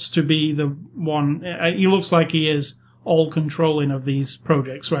wants to be the one. He looks like he is all controlling of these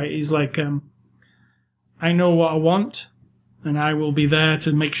projects, right? He's like, I know what I want, and I will be there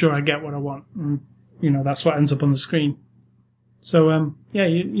to make sure I get what I want. And, that's what ends up on the screen. So,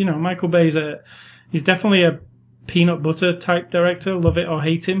 Michael Bay's he's definitely a peanut butter type director, love it or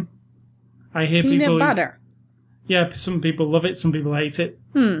hate him. I hear peanut people... butter. Yeah, some people love it, some people hate it.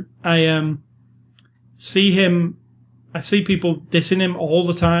 see him. I see people dissing him all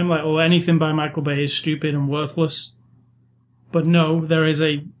the time, like, oh, anything by Michael Bay is stupid and worthless. But no, there is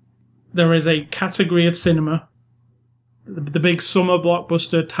a category of cinema, the big summer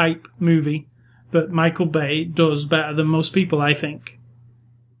blockbuster type movie, that Michael Bay does better than most people, I think.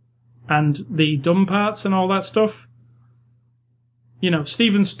 And the dumb parts and all that stuff, you know,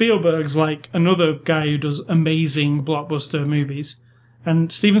 Steven Spielberg's like another guy who does amazing blockbuster movies.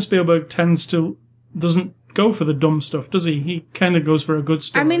 And Steven Spielberg doesn't go for the dumb stuff, does he? He kind of goes for a good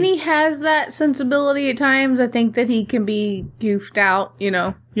story. I mean, he has that sensibility at times. I think that he can be goofed out, you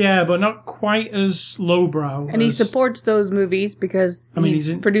know. Yeah, but not quite as lowbrow. And he supports those movies because he's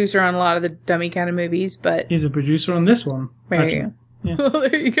a producer on a lot of the dummy kind of movies, but... He's a producer on this one. There you go. Yeah.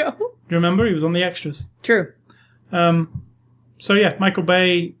 There you go. Do you remember? He was on the extras. True. So yeah, Michael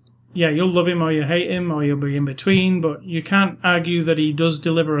Bay, yeah, you'll love him or you hate him or you'll be in between, but you can't argue that he does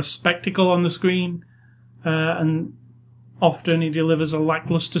deliver a spectacle on the screen. And often he delivers a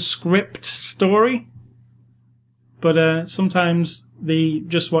lackluster script story. But sometimes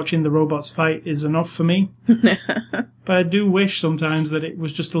just watching the robots fight is enough for me. But I do wish sometimes that it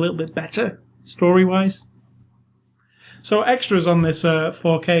was just a little bit better, story-wise. So extras on this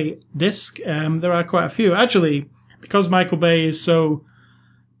 4K disc, there are quite a few. Actually, because Michael Bay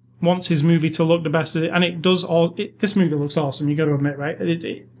wants his movie to look the best, and it does this movie looks awesome, you got to admit, right?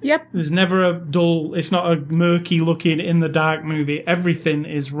 Yep. There's never a dull, it's not a murky looking in the dark movie. Everything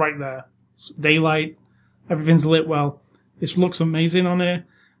is right there. It's daylight, everything's lit well. This looks amazing on here.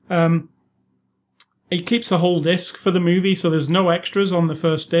 It keeps a whole disc for the movie, so there's no extras on the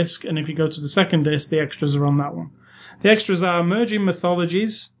first disc, and if you go to the second disc, the extras are on that one. The extras are Emerging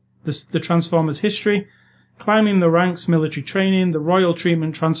Mythologies, the Transformers history, Climbing the Ranks military training, the Royal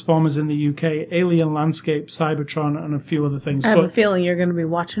Treatment Transformers in the UK, Alien Landscape, Cybertron, and a few other things. I have a feeling you're going to be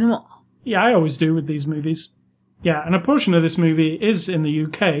watching them all. Yeah, I always do with these movies. Yeah, and a portion of this movie is in the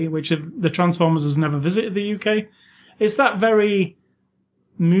UK, which if the Transformers has never visited the UK. It's that very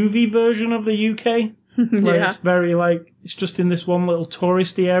movie version of the UK. Where it's very it's just in this one little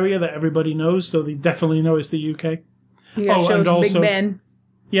touristy area that everybody knows, so they definitely know it's the UK. And also Big Ben.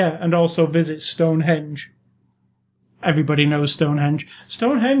 Yeah, and also visit Stonehenge. Everybody knows Stonehenge.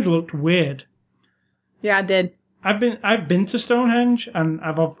 Stonehenge looked weird. Yeah, I did. I've been to Stonehenge, and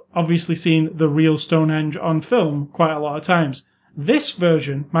I've obviously seen the real Stonehenge on film quite a lot of times. This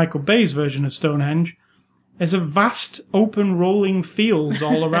version, Michael Bay's version of Stonehenge, is a vast open rolling fields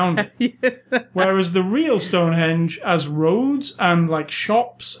all around it. Yeah. Whereas the real Stonehenge has roads and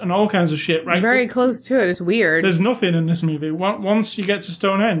shops and all kinds of shit, right? Very close to it. It's weird. There's nothing in this movie. Once you get to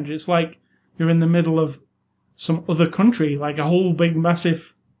Stonehenge, it's like you're in the middle of some other country, like a whole big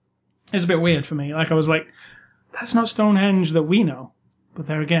massive... It's a bit weird for me. I was like, that's not Stonehenge that we know. But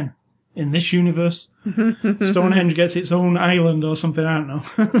there again, in this universe, Stonehenge gets its own island or something, I don't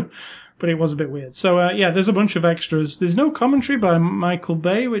know. But it was a bit weird. So, yeah, there's a bunch of extras. There's no commentary by Michael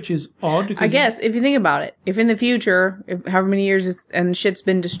Bay, which is odd. I guess, if you think about it, if in the future, however many years and shit's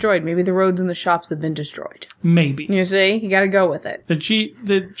been destroyed, maybe the roads and the shops have been destroyed. Maybe. You see? You gotta go with it.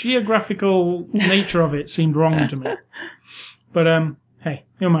 The geographical nature of it seemed wrong to me. But, hey,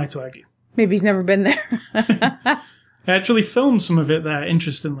 who am I to argue? Maybe he's never been there. I actually filmed some of it there,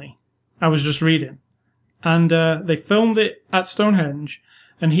 interestingly. I was just reading. And they filmed it at Stonehenge.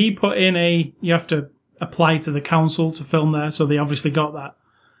 And he put in you have to apply to the council to film there, so they obviously got that.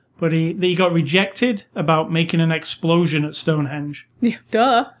 But he got rejected about making an explosion at Stonehenge. Yeah,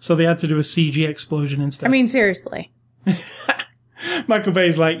 duh. So they had to do a CG explosion instead. I mean, seriously. Michael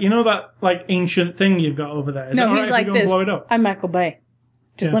Bay's like, you know that ancient thing you've got over there? Is it all right if we go and blow it up? I'm Michael Bay.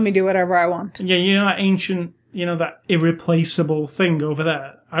 Just let me do whatever I want. Yeah, you know that ancient, that irreplaceable thing over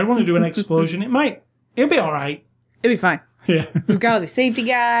there? I want to do an explosion. It'll be all right. It'll be fine. Yeah. We've got all the safety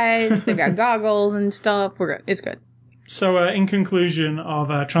guys. They've got goggles and stuff. We're good. It's good. So, in conclusion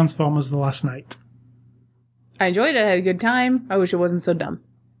of Transformers The Last Knight. I enjoyed it. I had a good time. I wish it wasn't so dumb.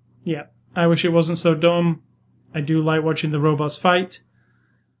 Yeah. I wish it wasn't so dumb. I do like watching the robots fight.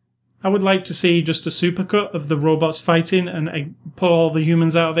 I would like to see just a supercut of the robots fighting and pull all the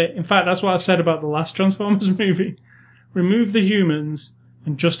humans out of it. In fact, that's what I said about the last Transformers movie. Remove the humans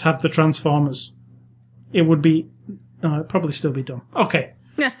and just have the Transformers. It would be... No, it'd probably still be dumb. Okay.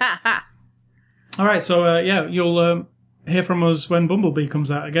 All right, so, yeah, you'll hear from us when Bumblebee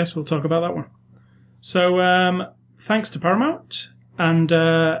comes out, I guess. We'll talk about that one. So, thanks to Paramount. And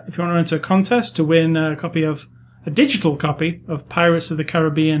if you want to enter a contest to win a digital copy of Pirates of the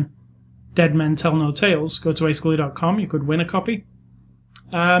Caribbean Dead Men Tell No Tales, go to ascully.com. You could win a copy.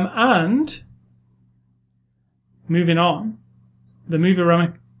 And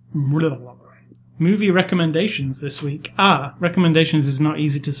movie recommendations this week. Recommendations is not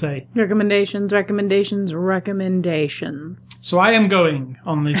easy to say. Recommendations. So I am going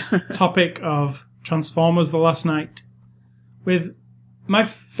on this topic of Transformers: The Last Knight with my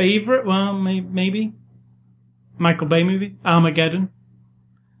favorite, well, maybe, Michael Bay movie, Armageddon.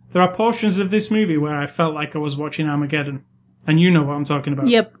 There are portions of this movie where I felt like I was watching Armageddon. And you know what I'm talking about.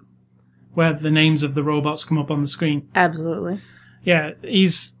 Yep. Where the names of the robots come up on the screen. Absolutely. Yeah,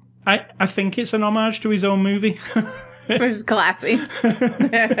 I think it's an homage to his own movie. Which is classy.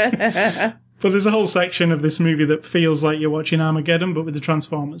 But there's a whole section of this movie that feels like you're watching Armageddon, but with the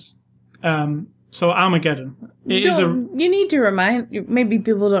Transformers. So Armageddon. You need to remind, maybe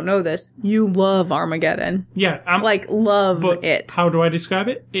people don't know this, you love Armageddon. Yeah. Love but it. How do I describe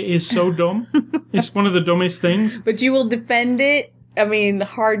it? It is so dumb. It's one of the dumbest things. But you will defend it,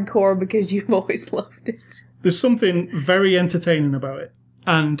 hardcore, because you've always loved it. There's something very entertaining about it.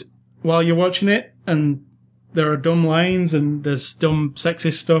 And while you're watching it, and there are dumb lines, and there's dumb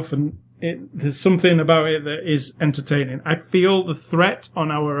sexist stuff, and there's something about it that is entertaining. I feel the threat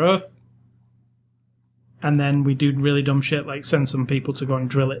on our Earth, and then we do really dumb shit like send some people to go and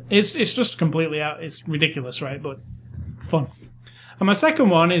drill it. It's just completely out. It's ridiculous, right? But fun. And my second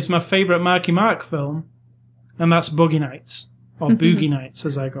one is my favourite Marky Mark film, and that's Boogie Nights, or Boogie Nights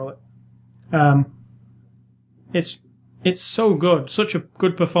as I call it. It's so good, such a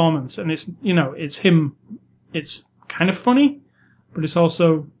good performance, and it's him. It's kind of funny, but it's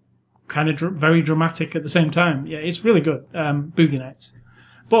also kind of very dramatic at the same time. Yeah, it's really good. Boogie Nights.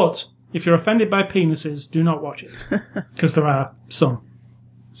 But if you're offended by penises, do not watch it, because there are some.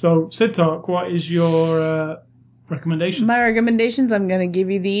 So, Sid Talk, what is your recommendation? My recommendations, I'm going to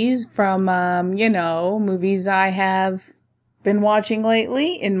give you these from, movies I have been watching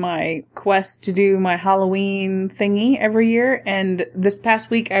lately in my quest to do my Halloween thingy every year. And this past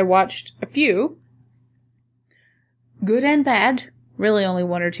week, I watched a few. Good and bad. Really only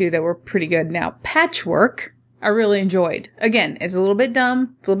one or two that were pretty good. Now, Patchwork, I really enjoyed. Again, it's a little bit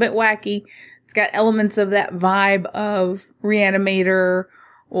dumb. It's a little bit wacky. It's got elements of that vibe of Reanimator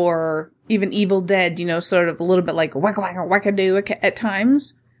or even Evil Dead, sort of a little bit like whack-a-whack-a-whack-a-doo at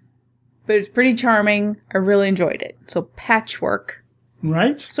times. But it's pretty charming. I really enjoyed it. So Patchwork.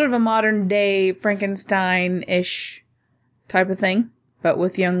 Right. Sort of a modern day Frankenstein-ish type of thing, but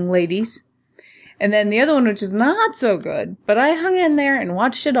with young ladies. And then the other one, which is not so good, but I hung in there and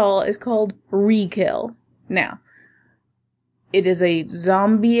watched it all, is called Re-Kill. Now, it is a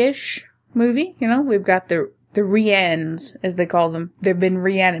zombie-ish movie, we've got the Reans, as they call them. They've been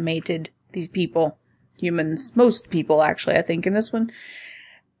reanimated, these people. Humans, most people actually, I think, in this one.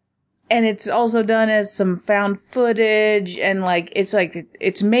 And it's also done as some found footage, and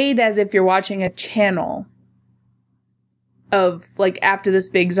it's made as if you're watching a channel of, after this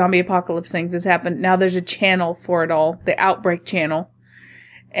big zombie apocalypse things has happened. Now there's a channel for it all, the Outbreak channel.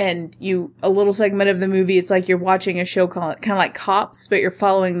 And a little segment of the movie, it's like you're watching a show kind of like Cops, but you're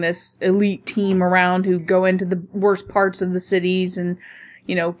following this elite team around who go into the worst parts of the cities and,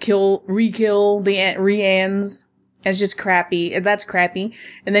 re-kill the Reans. It's just crappy. That's crappy.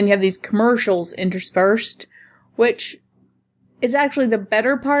 And then you have these commercials interspersed, which is actually the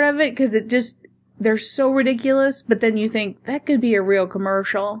better part of it, because they're so ridiculous, but then you think, that could be a real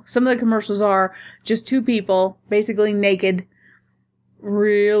commercial. Some of the commercials are just two people, basically naked,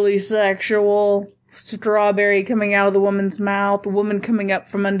 really sexual, strawberry coming out of the woman's mouth, a woman coming up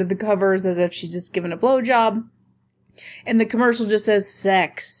from under the covers as if she's just given a blowjob. And the commercial just says,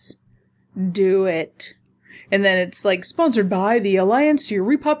 sex. Do it. And then it's sponsored by the Alliance to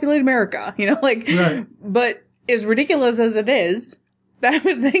Repopulate America, Right. But as ridiculous as it is, I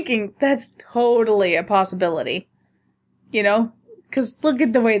was thinking that's totally a possibility, because look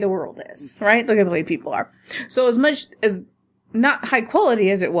at the way the world is, right? Look at the way people are. So as much as not high quality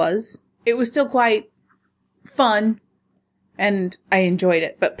as it was still quite fun, and I enjoyed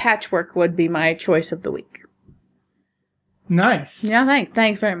it. But Patchwork would be my choice of the week. Nice. Yeah, thanks.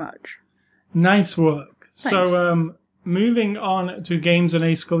 Thanks very much. Nice work. Thanks. So, moving on to games and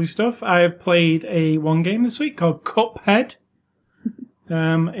A Scully stuff, I have played one game this week called Cuphead.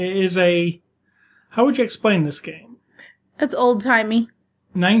 It is how would you explain this game? It's old-timey.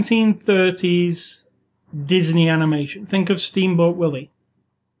 1930s Disney animation. Think of Steamboat Willie.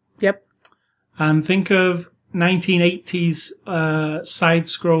 Yep. And think of 1980s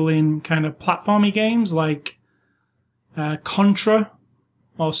side-scrolling kind of platformy games like Contra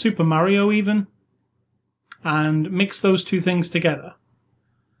or Super Mario even. And mix those two things together.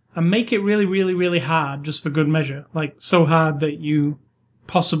 And make it really, really, really hard just for good measure. So hard that you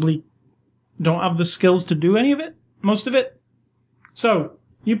possibly don't have the skills to do any of it. Most of it. So,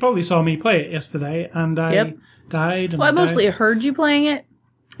 you probably saw me play it yesterday, and I died. And I mostly heard you playing it.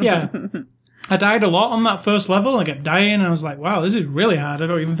 Yeah. I died a lot on that first level. I kept dying, and I was like, wow, this is really hard. I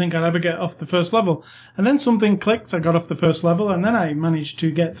don't even think I'll ever get off the first level. And then something clicked. I got off the first level, and then I managed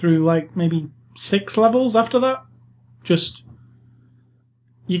to get through, like, maybe 6 levels after that. Just...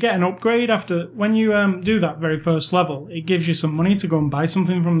 You get an upgrade after... When you do that very first level, it gives you some money to go and buy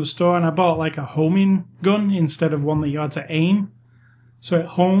something from the store, and I bought, like, a homing gun instead of one that you had to aim. So it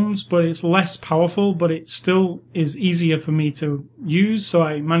homes, but it's less powerful, but it still is easier for me to use, so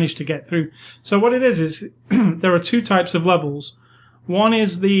I managed to get through. So what it is there are 2 types of levels. One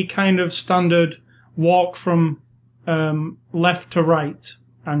is the kind of standard walk from left to right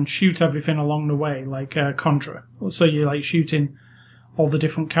and shoot everything along the way, like Contra. So you're like shooting all the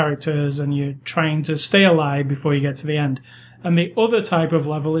different characters and you're trying to stay alive before you get to the end. And the other type of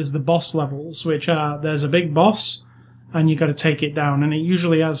level is the boss levels, which are, there's a big boss, and you got to take it down. And it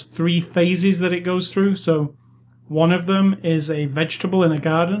usually has 3 phases that it goes through. So one of them is a vegetable in a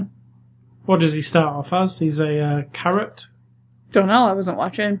garden. What does he start off as? He's a carrot. Don't know. I wasn't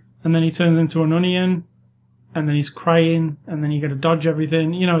watching. And then he turns into an onion. And then he's crying. And then you got to dodge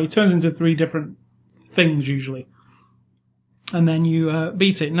everything. You know, he turns into 3 different things usually. And then you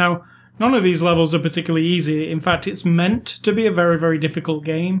beat it. Now, none of these levels are particularly easy. In fact, it's meant to be a very, very difficult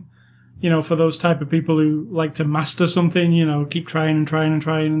game. You know, for those type of people who like to master something, you know, keep trying and trying and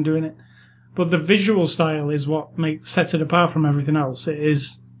trying and doing it. But the visual style is what sets it apart from everything else. It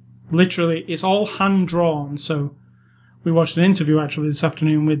is literally, it's all hand-drawn. So we watched an interview actually this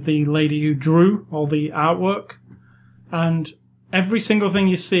afternoon with the lady who drew all the artwork. And every single thing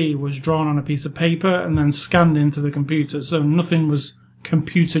you see was drawn on a piece of paper and then scanned into the computer. So nothing was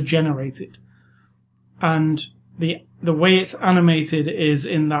computer generated. And the way it's animated is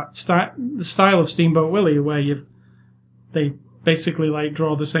in that the style of Steamboat Willie, where they basically like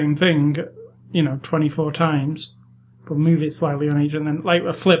draw the same thing, you know, 24 times, but move it slightly on each, and then like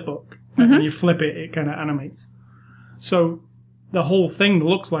a flip book. Mm-hmm. When you flip it, it kind of animates. So the whole thing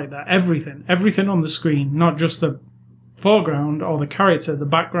looks like that. Everything on the screen, not just the foreground or the character, the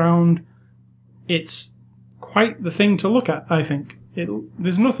background. It's quite the thing to look at, I think.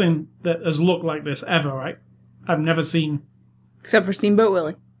 There's nothing that has looked like this ever, right? I've never seen. Except for Steamboat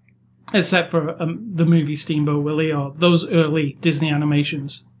Willie. Except for the movie Steamboat Willie or those early Disney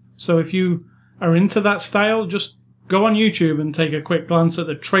animations. So if you are into that style, just go on YouTube and take a quick glance at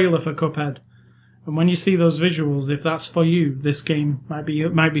the trailer for Cuphead. And when you see those visuals, if that's for you, this game might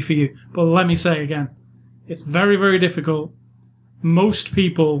be for you. But let me say again, it's very, very difficult. Most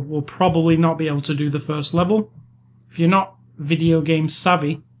people will probably not be able to do the first level. If you're not video game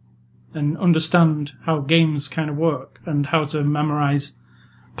savvy and understand how games kind of work and how to memorize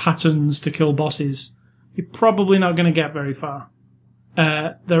patterns to kill bosses, you're probably not going to get very far.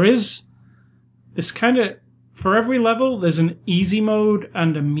 There is this kind of... For every level, there's an easy mode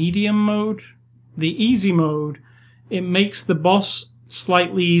and a medium mode. The easy mode, it makes the boss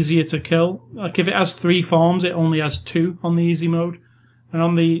slightly easier to kill. Like if it has 3 forms, it only has 2 on the easy mode. And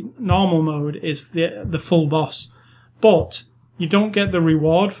on the normal mode, it's the full boss. But you don't get the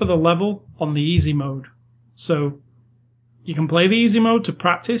reward for the level on the easy mode. So you can play the easy mode to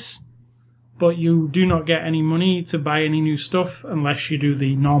practice, but you do not get any money to buy any new stuff unless you do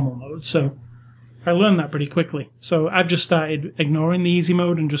the normal mode. So I learned that pretty quickly. So I've just started ignoring the easy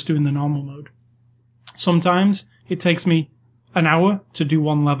mode and just doing the normal mode. Sometimes it takes me an hour to do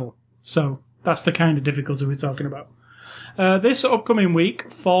 1 level. So that's the kind of difficulty we're talking about. This upcoming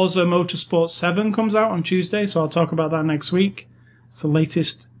week, Forza Motorsport 7 comes out on Tuesday, so I'll talk about that next week. It's the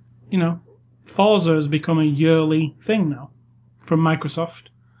latest, you know, Forza has become a yearly thing now from Microsoft.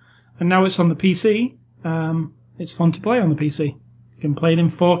 And now it's on the PC. It's fun to play on the PC. You can play it in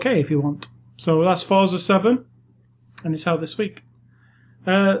 4K if you want. So that's Forza 7, and it's out this week.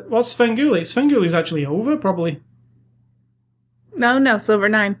 What's Svengoolie? Svengoolie actually over, probably. No, Silver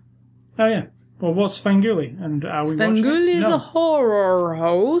 9. Oh, yeah. Well, what's Svengoolie? And are we watching it? Svengoolie is a horror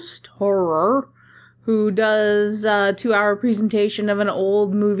host, who does a 2-hour presentation of an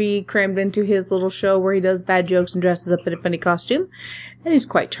old movie crammed into his little show where he does bad jokes and dresses up in a funny costume. And he's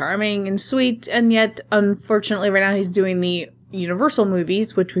quite charming and sweet, and yet, unfortunately, right now he's doing the Universal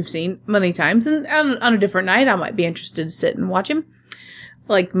movies, which we've seen many times, and on a different night I might be interested to sit and watch him.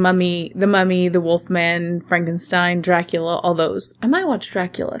 Like Mummy, The Wolfman, Frankenstein, Dracula, all those. I might watch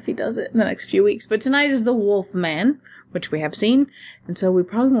Dracula if he does it in the next few weeks, but tonight is The Wolfman, which we have seen, and so we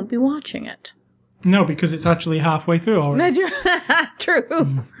probably won't be watching it. No, because it's actually halfway through already.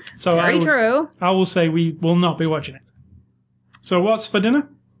 True. So Very true. I will say we will not be watching it. So what's for dinner?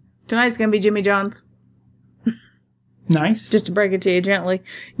 Tonight's going to be Jimmy John's. Nice. Just to break it to you gently,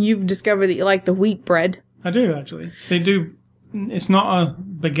 you've discovered that you like the wheat bread. I do, actually. They do. It's not a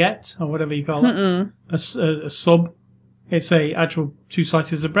baguette or whatever you call it. A sub. It's a actual 2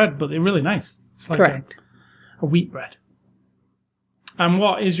 slices of bread, but they're really nice. It's like Correct. A wheat bread. And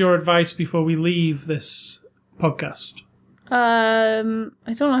what is your advice before we leave this podcast? I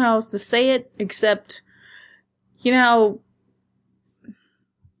don't know how else to say it, except, you know,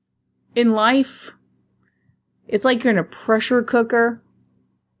 in life, it's like you're in a pressure cooker.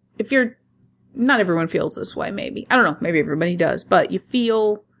 Not everyone feels this way, maybe. I don't know, maybe everybody does, but you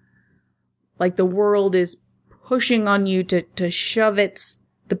feel like the world is pushing on you to shove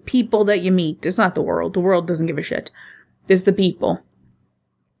the people that you meet. It's not the world. The world doesn't give a shit. It's the people.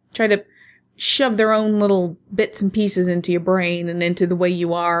 Try to shove their own little bits and pieces into your brain and into the way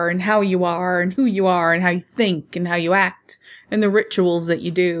you are and how you are and who you are and how you think and how you act and the rituals that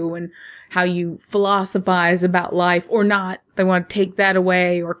you do and how you philosophize about life or not. They want to take that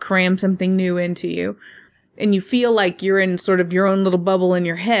away or cram something new into you. And you feel like you're in sort of your own little bubble in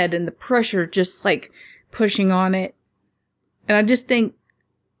your head and the pressure just like pushing on it. And I just think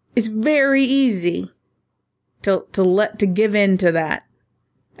it's very easy to give in to that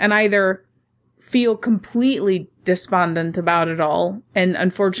and either feel completely despondent about it all and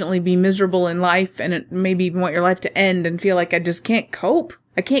unfortunately be miserable in life and maybe even want your life to end and feel like I just can't cope.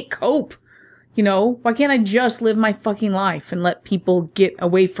 I can't cope. You know, why can't I just live my fucking life and let people get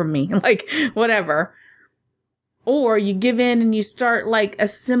away from me? Like, whatever. Or you give in and you start, like,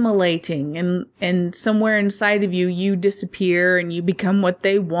 assimilating and somewhere inside of you, you disappear and you become what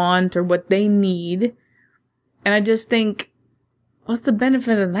they want or what they need. And I just think, what's the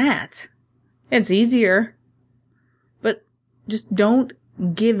benefit of that? It's easier. But just don't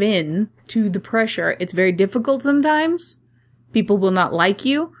give in to the pressure. It's very difficult sometimes. People will not like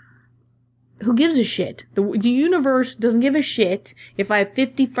you. Who gives a shit? The universe doesn't give a shit if I have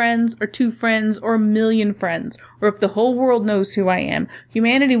 50 friends or 2 friends or 1,000,000 friends, or if the whole world knows who I am.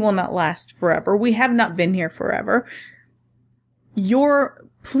 Humanity will not last forever. We have not been here forever. You're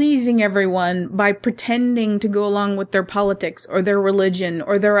pleasing everyone by pretending to go along with their politics or their religion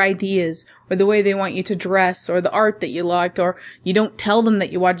or their ideas or the way they want you to dress or the art that you like, or you don't tell them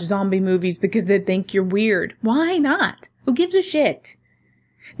that you watch zombie movies because they think you're weird. Why not? Who gives a shit?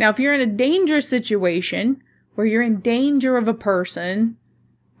 Now, if you're in a dangerous situation where you're in danger of a person,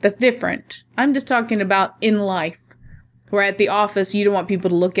 that's different. I'm just talking about in life, where at the office you don't want people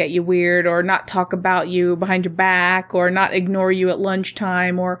to look at you weird or not talk about you behind your back or not ignore you at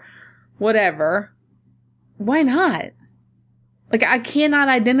lunchtime or whatever. Why not? Like, I cannot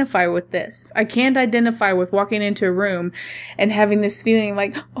identify with this. I can't identify with walking into a room and having this feeling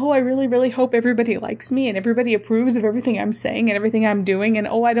like, oh, I really, really hope everybody likes me and everybody approves of everything I'm saying and everything I'm doing. And,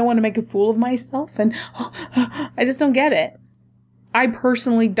 oh, I don't want to make a fool of myself. And I just don't get it. I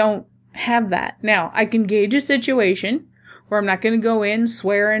personally don't have that. Now, I can gauge a situation where I'm not going to go in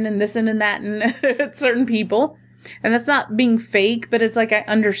swearing and this and that and at certain people. And that's not being fake, but it's like I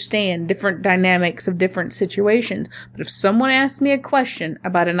understand different dynamics of different situations. But if someone asks me a question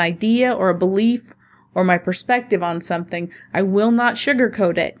about an idea or a belief or my perspective on something, I will not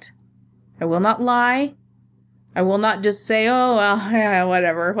sugarcoat it. I will not lie. I will not just say, oh, well, yeah,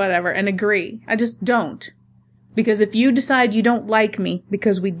 whatever, and agree. I just don't. Because if you decide you don't like me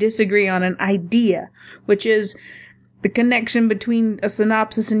because we disagree on an idea, which is the connection between a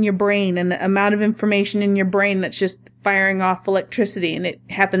synopsis in your brain and the amount of information in your brain that's just firing off electricity, and it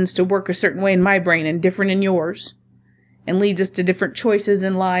happens to work a certain way in my brain and different in yours, and leads us to different choices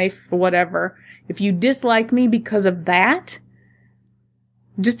in life or whatever. If you dislike me because of that,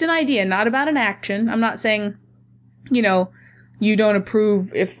 just an idea, not about an action. I'm not saying, you know, you don't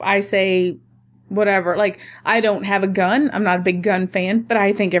approve if I say whatever. Like, I don't have a gun. I'm not a big gun fan, but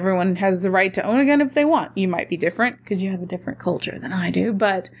I think everyone has the right to own a gun if they want. You might be different because you have a different culture than I do,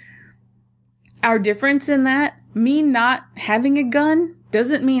 but our difference in that, me not having a gun,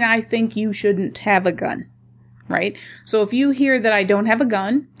 doesn't mean I think you shouldn't have a gun, right? So if you hear that I don't have a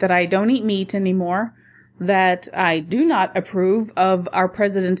gun, that I don't eat meat anymore, that I do not approve of our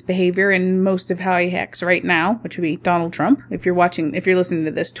president's behavior and most of how he acts right now, which would be Donald Trump, if you're listening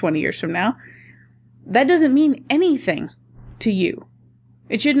to this 20 years from now, that doesn't mean anything to you.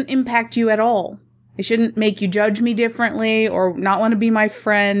 It shouldn't impact you at all. It shouldn't make you judge me differently or not want to be my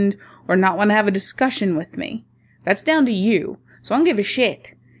friend or not want to have a discussion with me. That's down to you. So I don't give a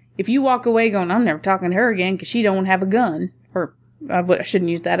shit. If you walk away going, I'm never talking to her again because she don't have a gun or I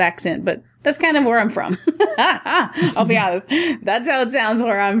shouldn't use that accent, but that's kind of where I'm from. I'll be honest. That's how it sounds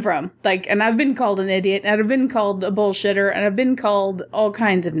where I'm from. Like, and I've been called an idiot, and I've been called a bullshitter, and I've been called all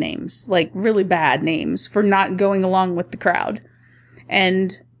kinds of names, like really bad names for not going along with the crowd.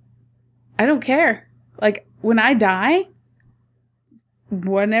 And I don't care. Like, when I die,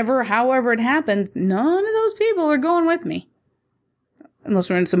 however it happens, none of those people are going with me. Unless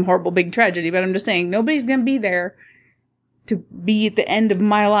we're in some horrible big tragedy, but I'm just saying, nobody's going to be there to be at the end of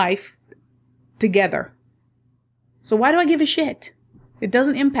my life together. So why do I give a shit? It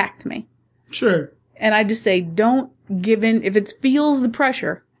doesn't impact me. Sure. And I just say, don't give in. If it feels the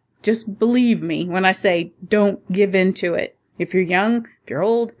pressure, just believe me when I say, don't give in to it. If you're young, if you're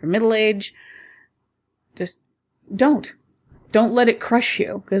old, if you're middle-aged, just don't. Don't let it crush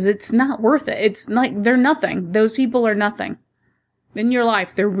you, because it's not worth it. It's like, they're nothing. Those people are nothing. In your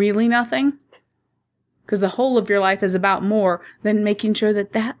life, they're really nothing. Because the whole of your life is about more than making sure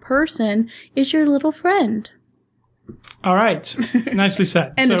that that person is your little friend. All right. Nicely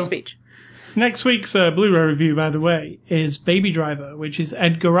said. End of speech. Next week's Blu-ray review, by the way, is Baby Driver, which is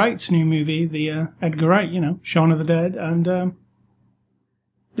Edgar Wright's new movie. The Edgar Wright, Shaun of the Dead. And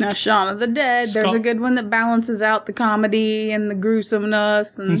now, Shaun of the Dead, there's a good one that balances out the comedy and the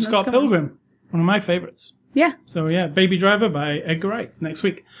gruesomeness. And Scott Pilgrim, one of my favorites. Yeah. So, yeah, Baby Driver by Edgar Wright next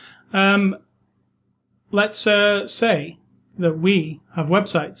week. Let's say that we have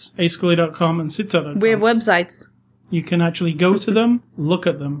websites, ascully.com and sidtalk.com. We have websites. You can actually go to them, look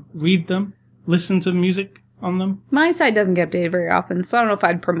at them, read them, listen to music on them. My site doesn't get updated very often, so I don't know if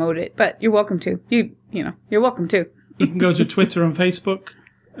I'd promote it, but you're welcome to. You're welcome to. You can go to Twitter and Facebook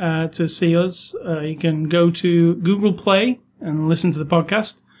to see us. You can go to Google Play and listen to the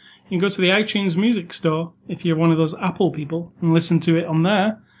podcast. You can go to the iTunes Music Store if you're one of those Apple people and listen to it on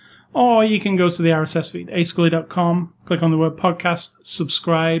there. Or you can go to the RSS feed, ascully.com, click on the word podcast,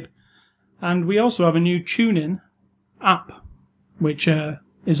 subscribe. And we also have a new TuneIn app, which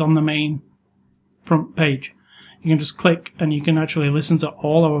is on the main front page. You can just click and you can actually listen to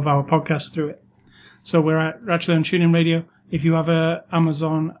all of our podcasts through it. So we're actually on TuneIn Radio. If you have a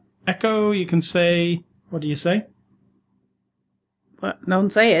Amazon Echo, you can say, what do you say? Well,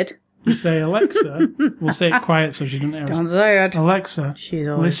 don't say it. You say, Alexa. We'll say it quiet so she doesn't hear us. Don't say it. Alexa, she's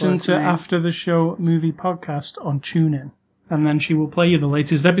always listen to After the Show movie podcast on TuneIn. And then she will play you the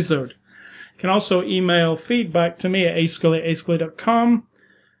latest episode. You can also email feedback to me at ascully@ascully.com.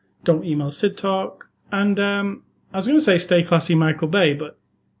 Don't email Sid Talk. And I was going to say stay classy, Michael Bay, but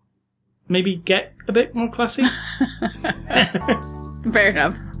maybe get a bit more classy. Fair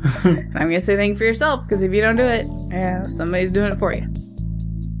enough. I'm going to say thank you for yourself, because if you don't do it, somebody's doing it for you.